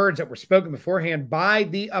remember the words that were spoken beforehand by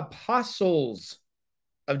the apostles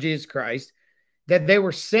of Jesus Christ, that they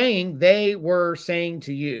were saying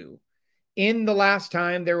to you, in the last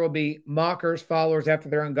time there will be mockers, followers after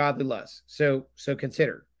their ungodly lusts. So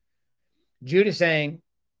consider. Jude is saying,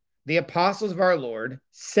 the apostles of our Lord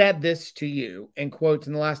said this to you, and quotes,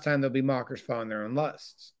 in the last time there'll be mockers following their own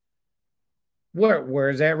lusts. Where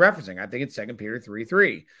is that referencing? I think it's 2 Peter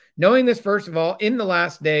 3:3. Knowing this, first of all, in the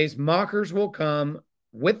last days, mockers will come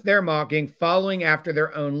with their mocking, following after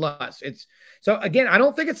their own lusts. So again, I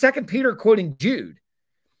don't think it's 2 Peter quoting Jude.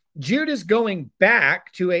 Jude is going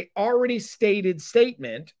back to a already stated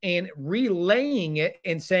statement and relaying it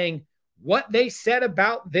and saying what they said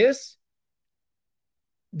about this.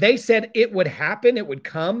 They said it would happen, it would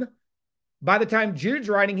come. By the time Jude's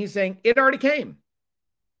writing, he's saying it already came.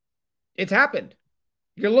 It's happened.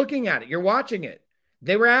 You're looking at it. You're watching it.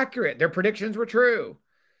 They were accurate. Their predictions were true.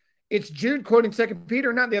 It's Jude quoting 2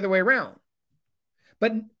 Peter, not the other way around.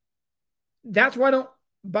 But that's why I don't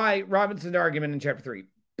buy Robinson's argument in chapter 3.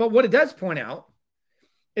 But what it does point out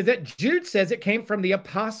is that Jude says it came from the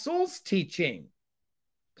apostles' teaching,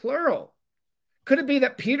 plural. Could it be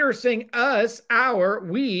that Peter is saying us, our,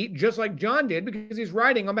 we, just like John did, because he's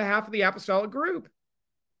writing on behalf of the apostolic group?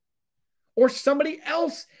 Or somebody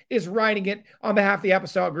else is writing it on behalf of the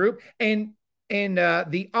apostolic group, and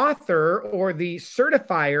the author or the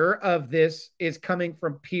certifier of this is coming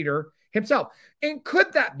from Peter himself. And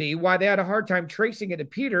could that be why they had a hard time tracing it to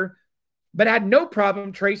Peter, but had no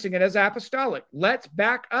problem tracing it as apostolic? Let's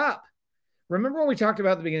back up. Remember what we talked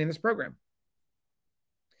about at the beginning of this program.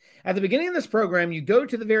 At the beginning of this program, you go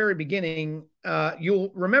to the very beginning.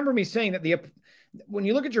 You'll remember me saying that when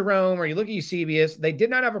you look at Jerome or you look at Eusebius, they did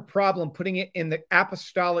not have a problem putting it in the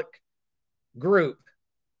apostolic group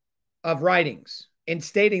of writings and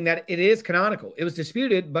stating that it is canonical. It was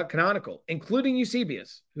disputed, but canonical, including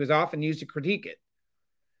Eusebius, who is often used to critique it.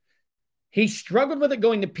 He struggled with it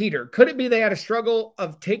going to Peter. Could it be they had a struggle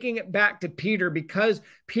of taking it back to Peter because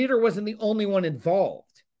Peter wasn't the only one involved?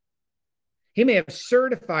 He may have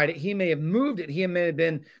certified it. He may have moved it. He may have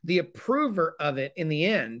been the approver of it in the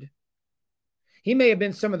end. He may have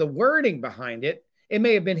been some of the wording behind it. It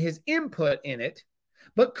may have been his input in it.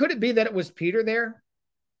 But could it be that it was Peter there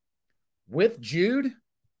with Jude?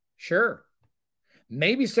 Sure.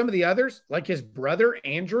 Maybe some of the others, like his brother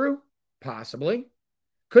Andrew? Possibly.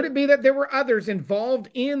 Could it be that there were others involved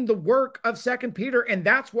in the work of 2 Peter? And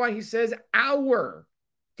that's why he says our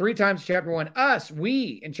 3 times chapter 1, us,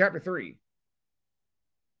 we in chapter 3.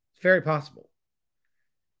 It's very possible.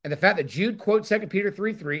 And the fact that Jude quotes 2 Peter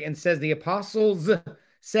 3:3 and says the apostles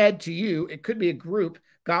said to you, it could be a group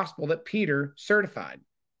gospel that Peter certified.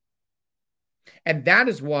 And that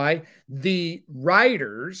is why the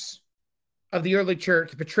writers of the early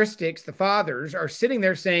church, the patristics, the fathers, are sitting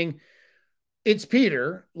there saying it's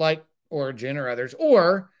Peter, like Origen or others,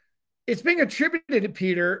 or it's being attributed to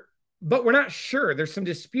Peter, but we're not sure. There's some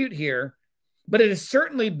dispute here, but it has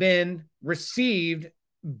certainly been received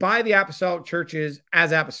by the apostolic churches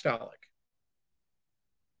as apostolic.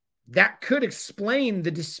 That could explain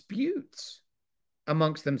the disputes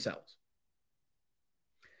amongst themselves.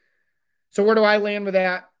 So where do I land with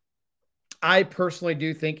that? I personally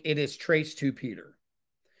do think it is traced to Peter.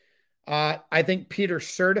 I think Peter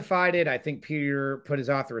certified it. I think Peter put his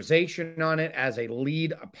authorization on it as a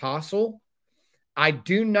lead apostle. I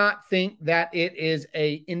do not think that it is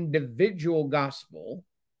an individual gospel.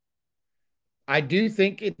 I do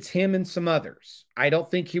think it's him and some others. I don't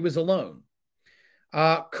think he was alone.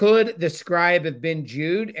 Could the scribe have been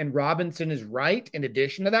Jude and Robinson is right in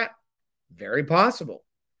addition to that? Very possible.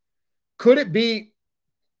 Could it be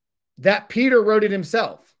that Peter wrote it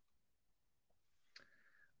himself?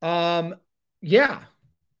 Yeah,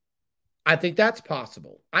 I think that's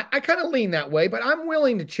possible. I kind of lean that way, but I'm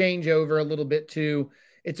willing to change over a little bit to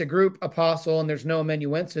it's a group apostle and there's no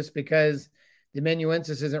amanuensis because the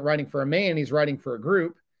amanuensis isn't writing for a man, he's writing for a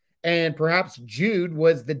group. And perhaps Jude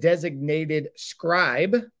was the designated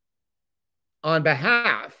scribe on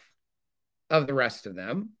behalf of the rest of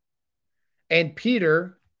them. And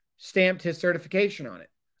Peter stamped his certification on it.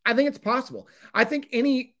 I think it's possible. I think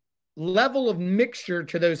any level of mixture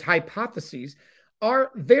to those hypotheses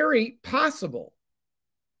are very possible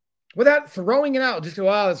without throwing it out. Just go,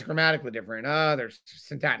 oh, it's grammatically different. Oh, there's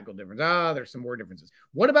syntactical difference. Oh, there's some word differences.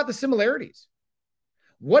 What about the similarities?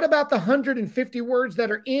 What about the 150 words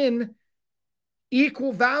that are in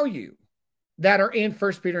equal value that are in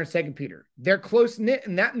 1 Peter and 2 Peter? They're close knit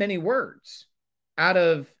in that many words out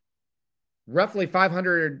of roughly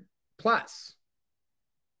 500 plus.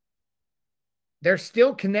 There's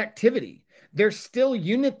still connectivity. There's still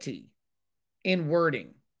unity in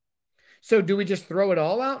wording. So do we just throw it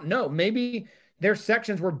all out? No, maybe there's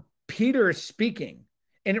sections where Peter is speaking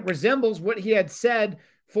and it resembles what he had said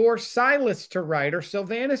for Silas to write or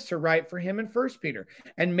Silvanus to write for him in 1 Peter.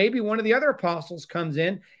 And maybe one of the other apostles comes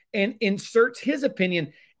in and inserts his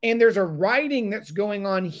opinion. And there's a writing that's going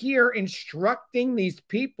on here instructing these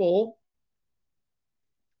people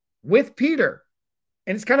with Peter.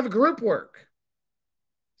 And it's kind of a group work.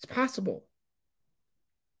 It's possible.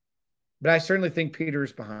 But I certainly think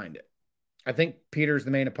Peter's behind it. I think Peter's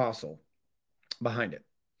the main apostle behind it.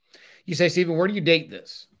 You say, Stephen, where do you date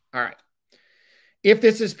this? All right. If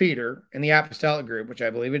this is Peter in the apostolic group, which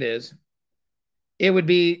I believe it is, it would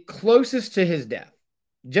be closest to his death.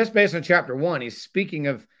 Just based on chapter 1, he's speaking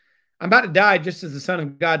of, I'm about to die just as the Son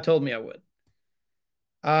of God told me I would.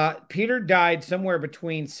 Peter died somewhere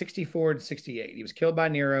between 64 and 68. He was killed by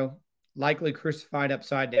Nero, likely crucified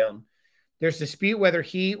upside down. There's dispute whether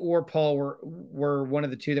he or Paul were one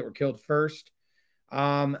of the two that were killed first.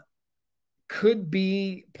 Could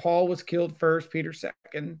be Paul was killed first, Peter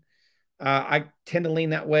second. I tend to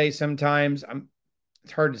lean that way sometimes.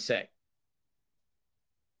 It's hard to say.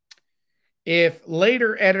 If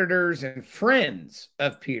later editors and friends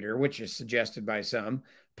of Peter, which is suggested by some,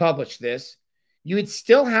 publish this, you would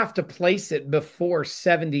still have to place it before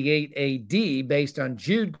 78 AD based on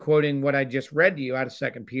Jude quoting what I just read to you out of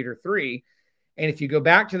 2 Peter 3. And if you go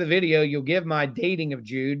back to the video, you'll give my dating of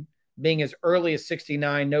Jude being as early as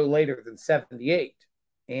 69, no later than 78.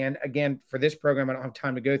 And again, for this program, I don't have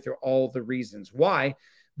time to go through all the reasons why,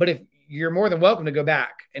 but if you're more than welcome to go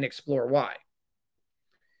back and explore why.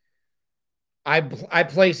 I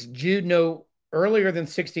place Jude no earlier than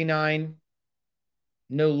 69,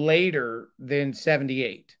 no later than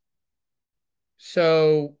 78.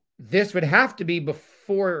 So this would have to be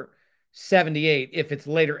before 78 if it's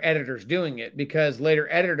later editors doing it, because later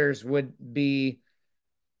editors would be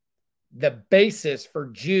the basis for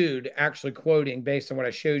Jude actually quoting based on what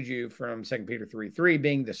I showed you from 2 Peter 3:3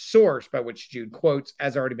 being the source by which Jude quotes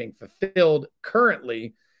as already being fulfilled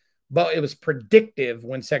currently, but it was predictive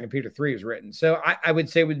when 2 Peter 3 was written. So I would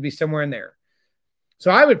say it would be somewhere in there.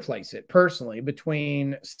 So I would place it personally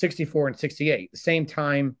between 64 and 68, the same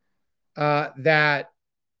time that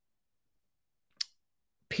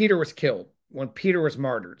Peter was killed, when Peter was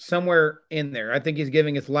martyred, somewhere in there. I think he's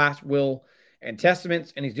giving his last will and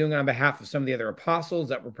testaments, and he's doing it on behalf of some of the other apostles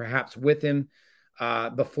that were perhaps with him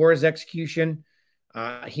before his execution.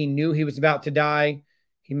 He knew he was about to die.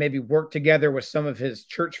 He maybe worked together with some of his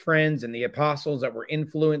church friends and the apostles that were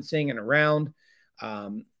influencing and around.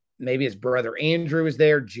 Maybe his brother Andrew was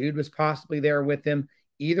there. Jude was possibly there with him.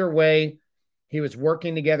 Either way, he was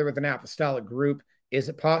working together with an apostolic group. Is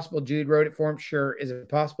it possible Jude wrote it for him? Sure. Is it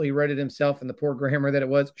possible he wrote it himself in the poor grammar that it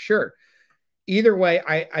was? Sure. Either way,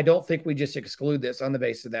 I don't think we just exclude this on the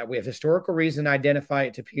basis of that. We have historical reason to identify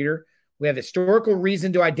it to Peter. We have historical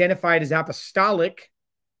reason to identify it as apostolic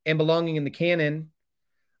and belonging in the canon.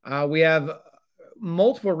 We have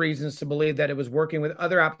multiple reasons to believe that it was working with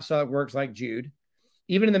other apostolic works like Jude.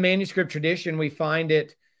 Even in the manuscript tradition, we find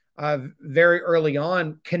it very early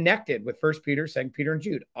on connected with 1 Peter, 2 Peter, and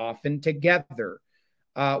Jude, often together.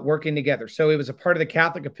 Working together. So it was a part of the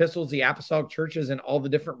Catholic epistles. The apostolic churches in all the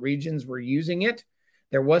different regions were using it.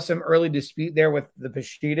 There was some early dispute there with the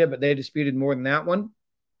Peshitta, but they disputed more than that one.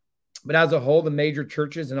 But as a whole, the major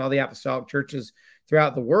churches and all the apostolic churches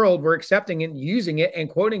throughout the world were accepting it, using it, and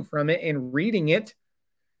quoting from it and reading it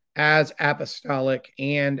as apostolic,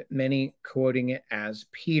 and many quoting it as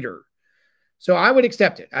Peter. So I would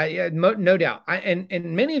accept it, no doubt. And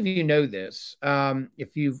many of you know this.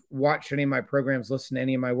 If you've watched any of my programs, listened to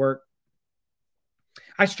any of my work,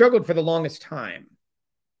 I struggled for the longest time.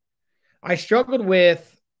 I struggled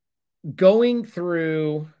with going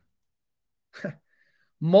through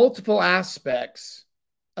multiple aspects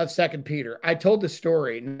of 2 Peter. I told the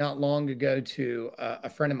story not long ago to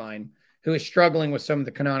a friend of mine who is struggling with some of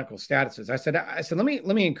the canonical statuses. I said,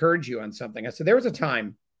 let me encourage you on something. I said, there was a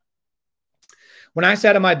time when I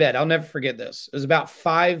sat on my bed. I'll never forget this. It was about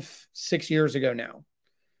 5-6 years ago now.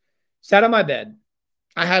 Sat on my bed.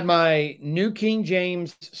 I had my New King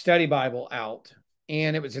James Study Bible out,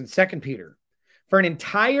 and it was in 2 Peter. For an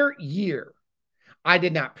entire year, I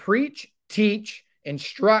did not preach, teach,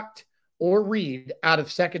 instruct, or read out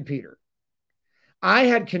of 2 Peter. I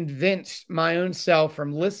had convinced my own self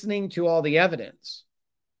from listening to all the evidence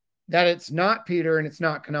that it's not Peter and it's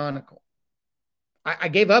not canonical. I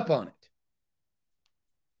gave up on it.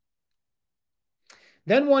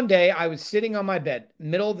 Then one day I was sitting on my bed,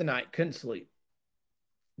 middle of the night, couldn't sleep.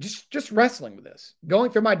 Just wrestling with this,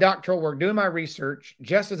 going through my doctoral work, doing my research,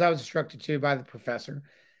 just as I was instructed to by the professor.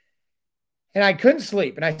 And I couldn't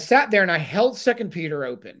sleep. And I sat there and I held 2 Peter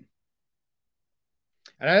open.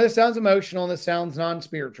 And I know this sounds emotional and this sounds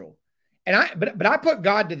non-spiritual. But I put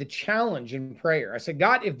God to the challenge in prayer. I said,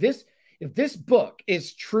 God, if this book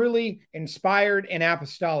is truly inspired and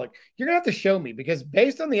apostolic, you're going to have to show me, because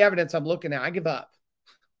based on the evidence I'm looking at, I give up.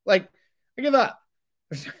 I give up.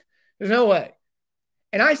 There's no way.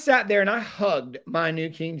 And I sat there and I hugged my New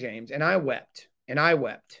King James and I wept and I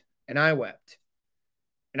wept and I wept.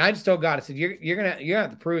 And I just told God, I said, you're gonna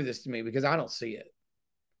have to prove this to me, because I don't see it.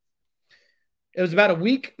 It was about a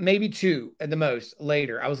week, maybe 2 at the most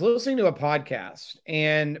later. I was listening to a podcast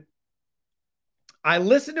and I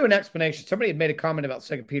listened to an explanation. Somebody had made a comment about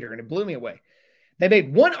 2 Peter and it blew me away. They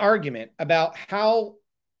made one argument about how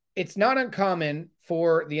it's not uncommon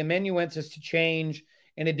for the amanuensis to change,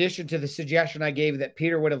 in addition to the suggestion I gave that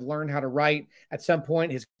Peter would have learned how to write at some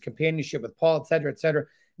point, his companionship with Paul, et cetera, et cetera.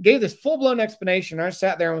 Gave this full-blown explanation. I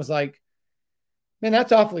sat there and was like, man,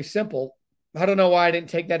 that's awfully simple. I don't know why I didn't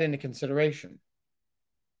take that into consideration.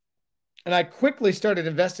 And I quickly started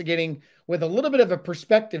investigating with a little bit of a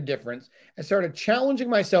perspective difference and started challenging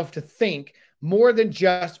myself to think more than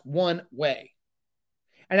just one way.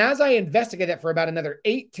 And as I investigated that for about another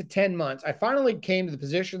 8 to 10 months, I finally came to the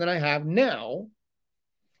position that I have now.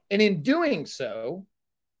 And in doing so,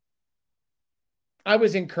 I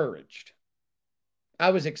was encouraged.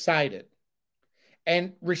 I was excited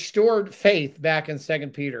and restored faith back in 2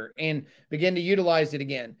 Peter and began to utilize it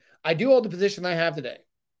again. I do hold the position I have today.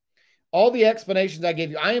 All the explanations I gave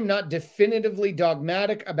you, I am not definitively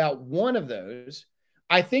dogmatic about one of those.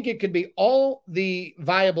 I think it could be all the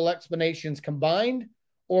viable explanations combined,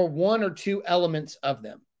 or 1 or 2 elements of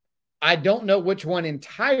them. I don't know which one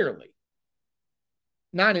entirely.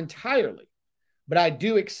 Not entirely. But I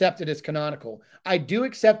do accept it as canonical. I do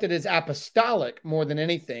accept it as apostolic more than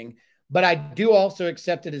anything. But I do also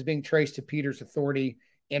accept it as being traced to Peter's authority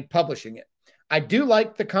in publishing it. I do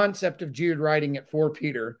like the concept of Jude writing it for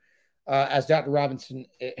Peter, as Dr. Robinson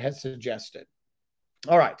has suggested.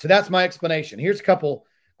 All right, so that's my explanation. Here's a couple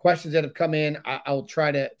questions that have come in. I'll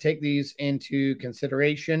try to take these into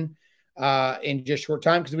consideration in just short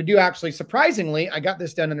time, because we do actually, surprisingly, I got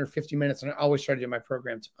this done under 50 minutes, and I always try to do my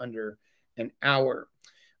programs under an hour.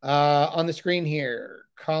 On the screen here,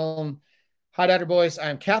 column, hi, Dr. Boyce.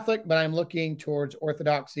 I'm Catholic, but I'm looking towards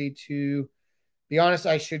Orthodoxy. To be honest,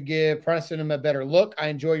 I should give Protestantism a better look. I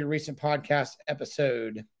enjoy your recent podcast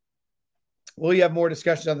episode. Will you have more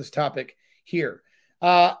discussions on this topic here?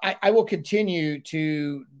 I will continue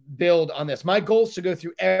to build on this. My goal is to go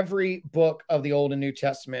through every book of the Old and New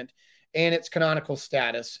Testament and its canonical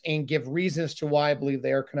status and give reasons to why I believe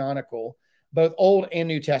they are canonical, both Old and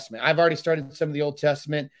New Testament. I've already started some of the Old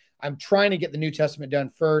Testament. I'm trying to get the New Testament done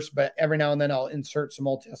first, but every now and then I'll insert some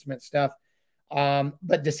Old Testament stuff.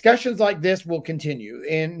 But discussions like this will continue.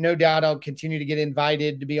 And no doubt I'll continue to get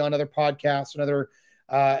invited to be on other podcasts and other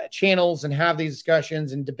channels and have these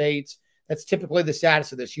discussions and debates. That's typically the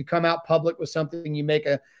status of this. You come out public with something, you make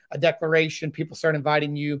a declaration, people start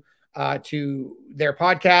inviting you to their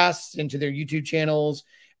podcasts and to their YouTube channels.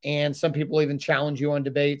 And some people even challenge you on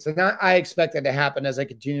debates. And I expect that to happen as I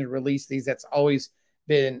continue to release these. That's always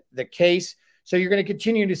been the case. So you're going to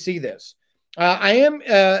continue to see this. I am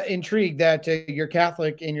intrigued that you're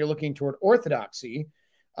Catholic and you're looking toward Orthodoxy.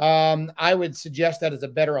 I would suggest that as a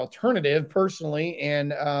better alternative personally.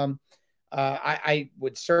 And I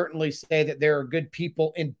would certainly say that there are good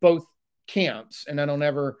people in both camps, and I don't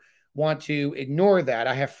ever want to ignore that.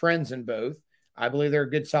 I have friends in both. I believe there are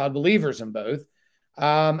good, solid believers in both.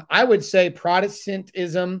 I would say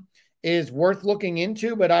Protestantism is worth looking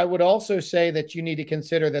into, but I would also say that you need to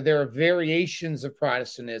consider that there are variations of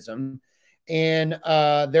Protestantism, and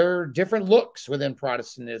there are different looks within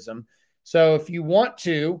Protestantism. So if you want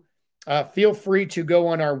to, feel free to go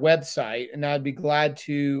on our website, and I'd be glad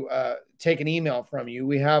to take an email from you.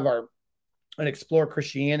 We have an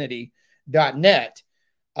explorechristianity.net.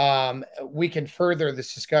 We can further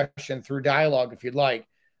this discussion through dialogue if you'd like.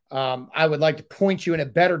 I would like to point you in a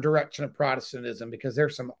better direction of Protestantism because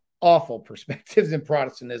there's some awful perspectives in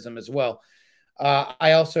Protestantism as well.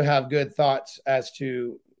 I also have good thoughts as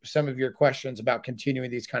to some of your questions about continuing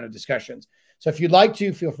these kind of discussions. So if you'd like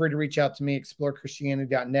to, feel free to reach out to me,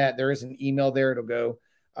 explorechristianity.net. There is an email there. It'll go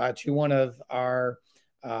to one of our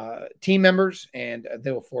team members, and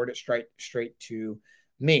they will forward it straight to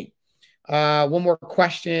me. One more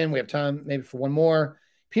question. We have time maybe for one more.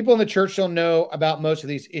 People in the church don't know about most of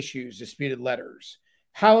these issues, disputed letters.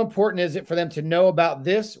 How important is it for them to know about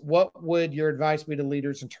this? What would your advice be to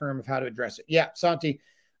leaders in terms of how to address it? Yeah, Santi,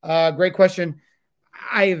 great question.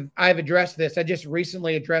 I've addressed this. I just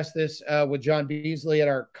recently addressed this with John Beasley at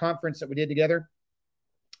our conference that we did together,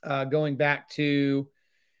 going back to,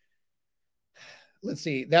 let's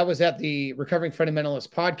see, that was at the Recovering Fundamentalist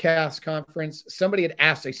podcast conference. Somebody had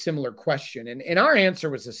asked a similar question, and our answer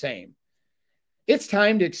was the same. It's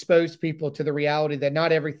time to expose people to the reality that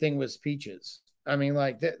not everything was peaches. I mean,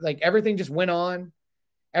 like everything just went on.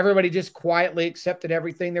 Everybody just quietly accepted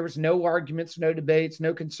everything. There was no arguments, no debates,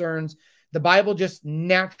 no concerns. The Bible just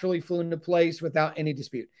naturally flew into place without any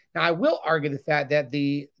dispute. Now, I will argue the fact that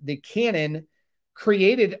the canon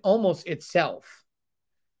created almost itself.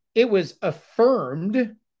 It was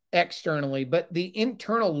affirmed externally, but the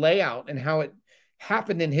internal layout and how it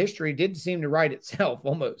happened in history did seem to write itself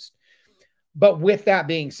almost. But with that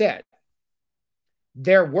being said,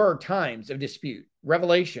 there were times of dispute.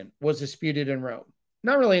 Revelation was disputed in Rome.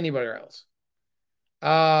 Not really anybody else.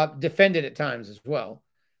 Defended at times as well.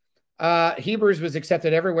 Hebrews was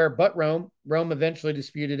accepted everywhere but Rome. Rome eventually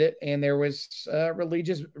disputed it, and there was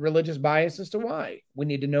religious bias as to why. We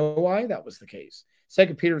need to know why that was the case.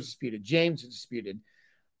 2 Peter was disputed. James was disputed.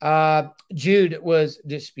 Jude was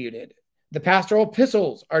disputed. The pastoral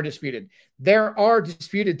epistles are disputed. There are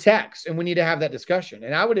disputed texts, and we need to have that discussion.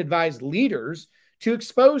 And I would advise leaders to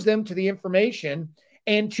expose them to the information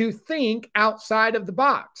and to think outside of the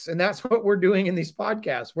box. And that's what we're doing in these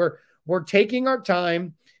podcasts. We're taking our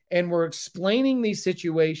time and we're explaining these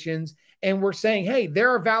situations, and we're saying, hey, there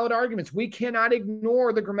are valid arguments. We cannot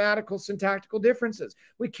ignore the grammatical, syntactical differences.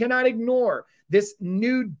 We cannot ignore this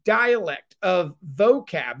new dialect of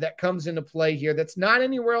vocab that comes into play here that's not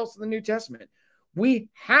anywhere else in the New Testament. We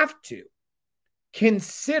have to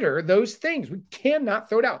consider those things. We cannot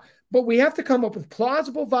throw it out. But we have to come up with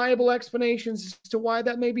plausible, viable explanations as to why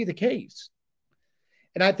that may be the case.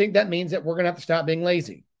 And I think that means that we're going to have to stop being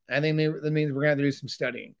lazy. I think that means we're going to have to do some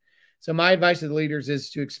studying. So my advice to the leaders is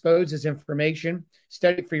to expose this information,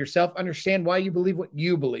 study it for yourself, understand why you believe what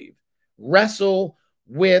you believe, wrestle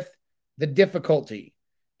with the difficulty,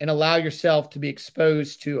 and allow yourself to be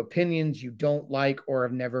exposed to opinions you don't like or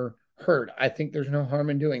have never heard. I think there's no harm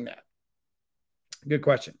in doing that. Good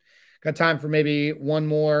question. Got time for maybe one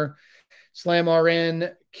more Slam RN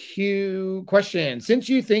Q question. Since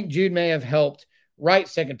you think Jude may have helped write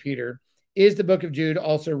 2 Peter, is the book of Jude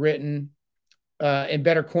also written in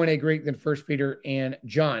better Koine Greek than 1 Peter and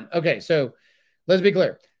John? Okay, so let's be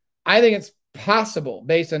clear. I think it's possible,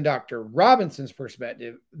 based on Dr. Robinson's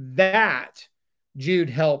perspective, that Jude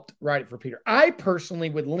helped write it for Peter. I personally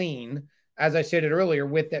would lean, as I said it earlier,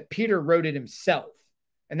 with that Peter wrote it himself.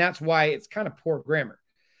 And that's why it's kind of poor grammar.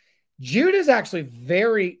 Jude is actually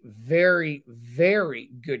very, very, very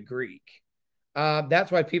good Greek. That's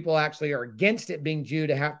why people actually are against it being Jude,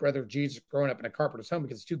 a half-brother of Jesus growing up in a carpenter's home,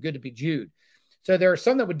 because it's too good to be Jude. So there are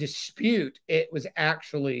some that would dispute it was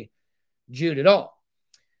actually Jude at all.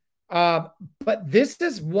 But this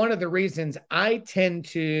is one of the reasons I tend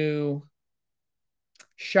to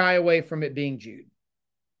shy away from it being Jude.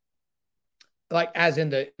 Like as in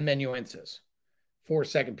the amanuensis for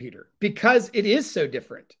 2 Peter, because it is so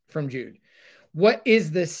different from Jude. What is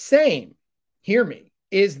the same, hear me,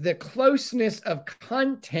 is the closeness of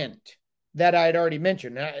content that I had already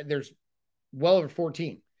mentioned. There's well over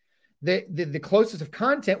 14. The closest of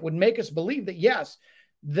content would make us believe that, yes,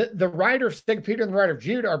 the writer of 2 Peter and the writer of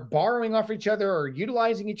Jude are borrowing off each other or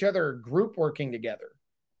utilizing each other or group working together.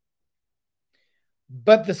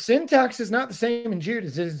 But the syntax is not the same in Jude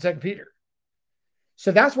as it is in 2 Peter.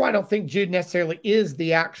 So that's why I don't think Jude necessarily is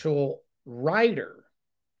the actual writer.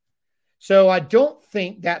 So I don't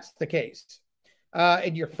think that's the case.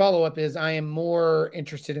 And your follow-up is, I am more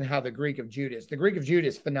interested in how the Greek of Jude is. The Greek of Jude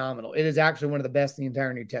is phenomenal. It is actually one of the best in the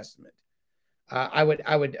entire New Testament. I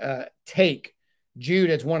would take Jude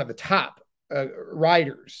as one of the top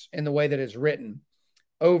writers in the way that it's written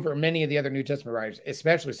over many of the other New Testament writers,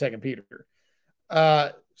 especially 2 Peter.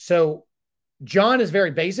 So John is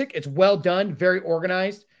very basic. It's well done, very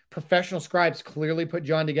organized. Professional scribes clearly put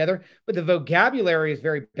John together, but the vocabulary is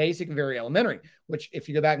very basic and very elementary, which if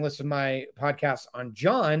you go back and listen to my podcast on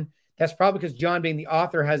John, that's probably because John, being the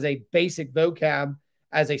author, has a basic vocab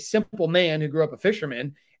as a simple man who grew up a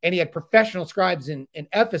fisherman, and he had professional scribes in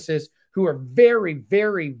Ephesus who are very,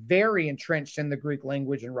 very, very entrenched in the Greek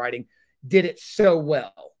language and writing, did it so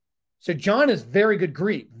well. So John is very good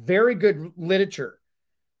Greek, very good literature,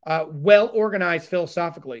 well organized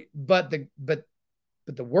philosophically, but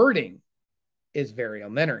the wording is very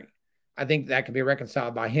elementary. I think that can be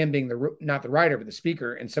reconciled by him being not the writer, but the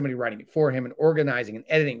speaker, and somebody writing it for him and organizing and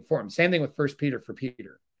editing for him. Same thing with 1 Peter for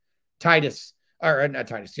Peter. Silvanus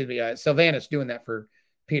doing that for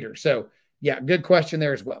Peter. So yeah, good question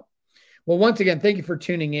there as well. Well, once again, thank you for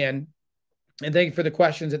tuning in, and thank you for the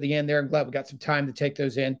questions at the end there. I'm glad we got some time to take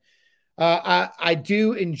those in. I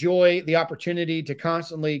do enjoy the opportunity to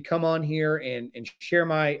constantly come on here and share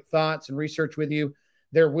my thoughts and research with you.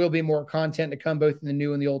 There will be more content to come, both in the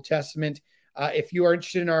New and the Old Testament. If you are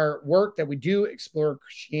interested in our work that we do, Explore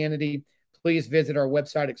Christianity, please visit our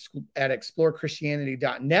website at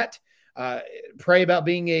explorechristianity.net. Pray about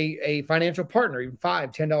being a financial partner, even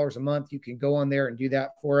 $5, $10 a month. You can go on there and do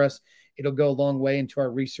that for us. It'll go a long way into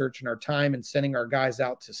our research and our time and sending our guys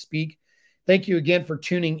out to speak. Thank you again for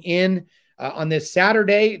tuning in on this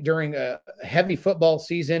Saturday during a heavy football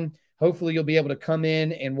season. Hopefully you'll be able to come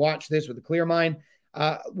in and watch this with a clear mind.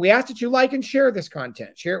 We ask that you like and share this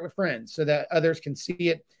content. Share it with friends so that others can see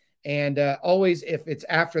it. And always, if it's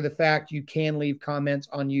after the fact, you can leave comments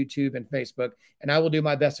on YouTube and Facebook, and I will do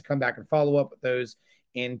my best to come back and follow up with those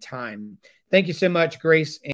in time. Thank you so much, Grace.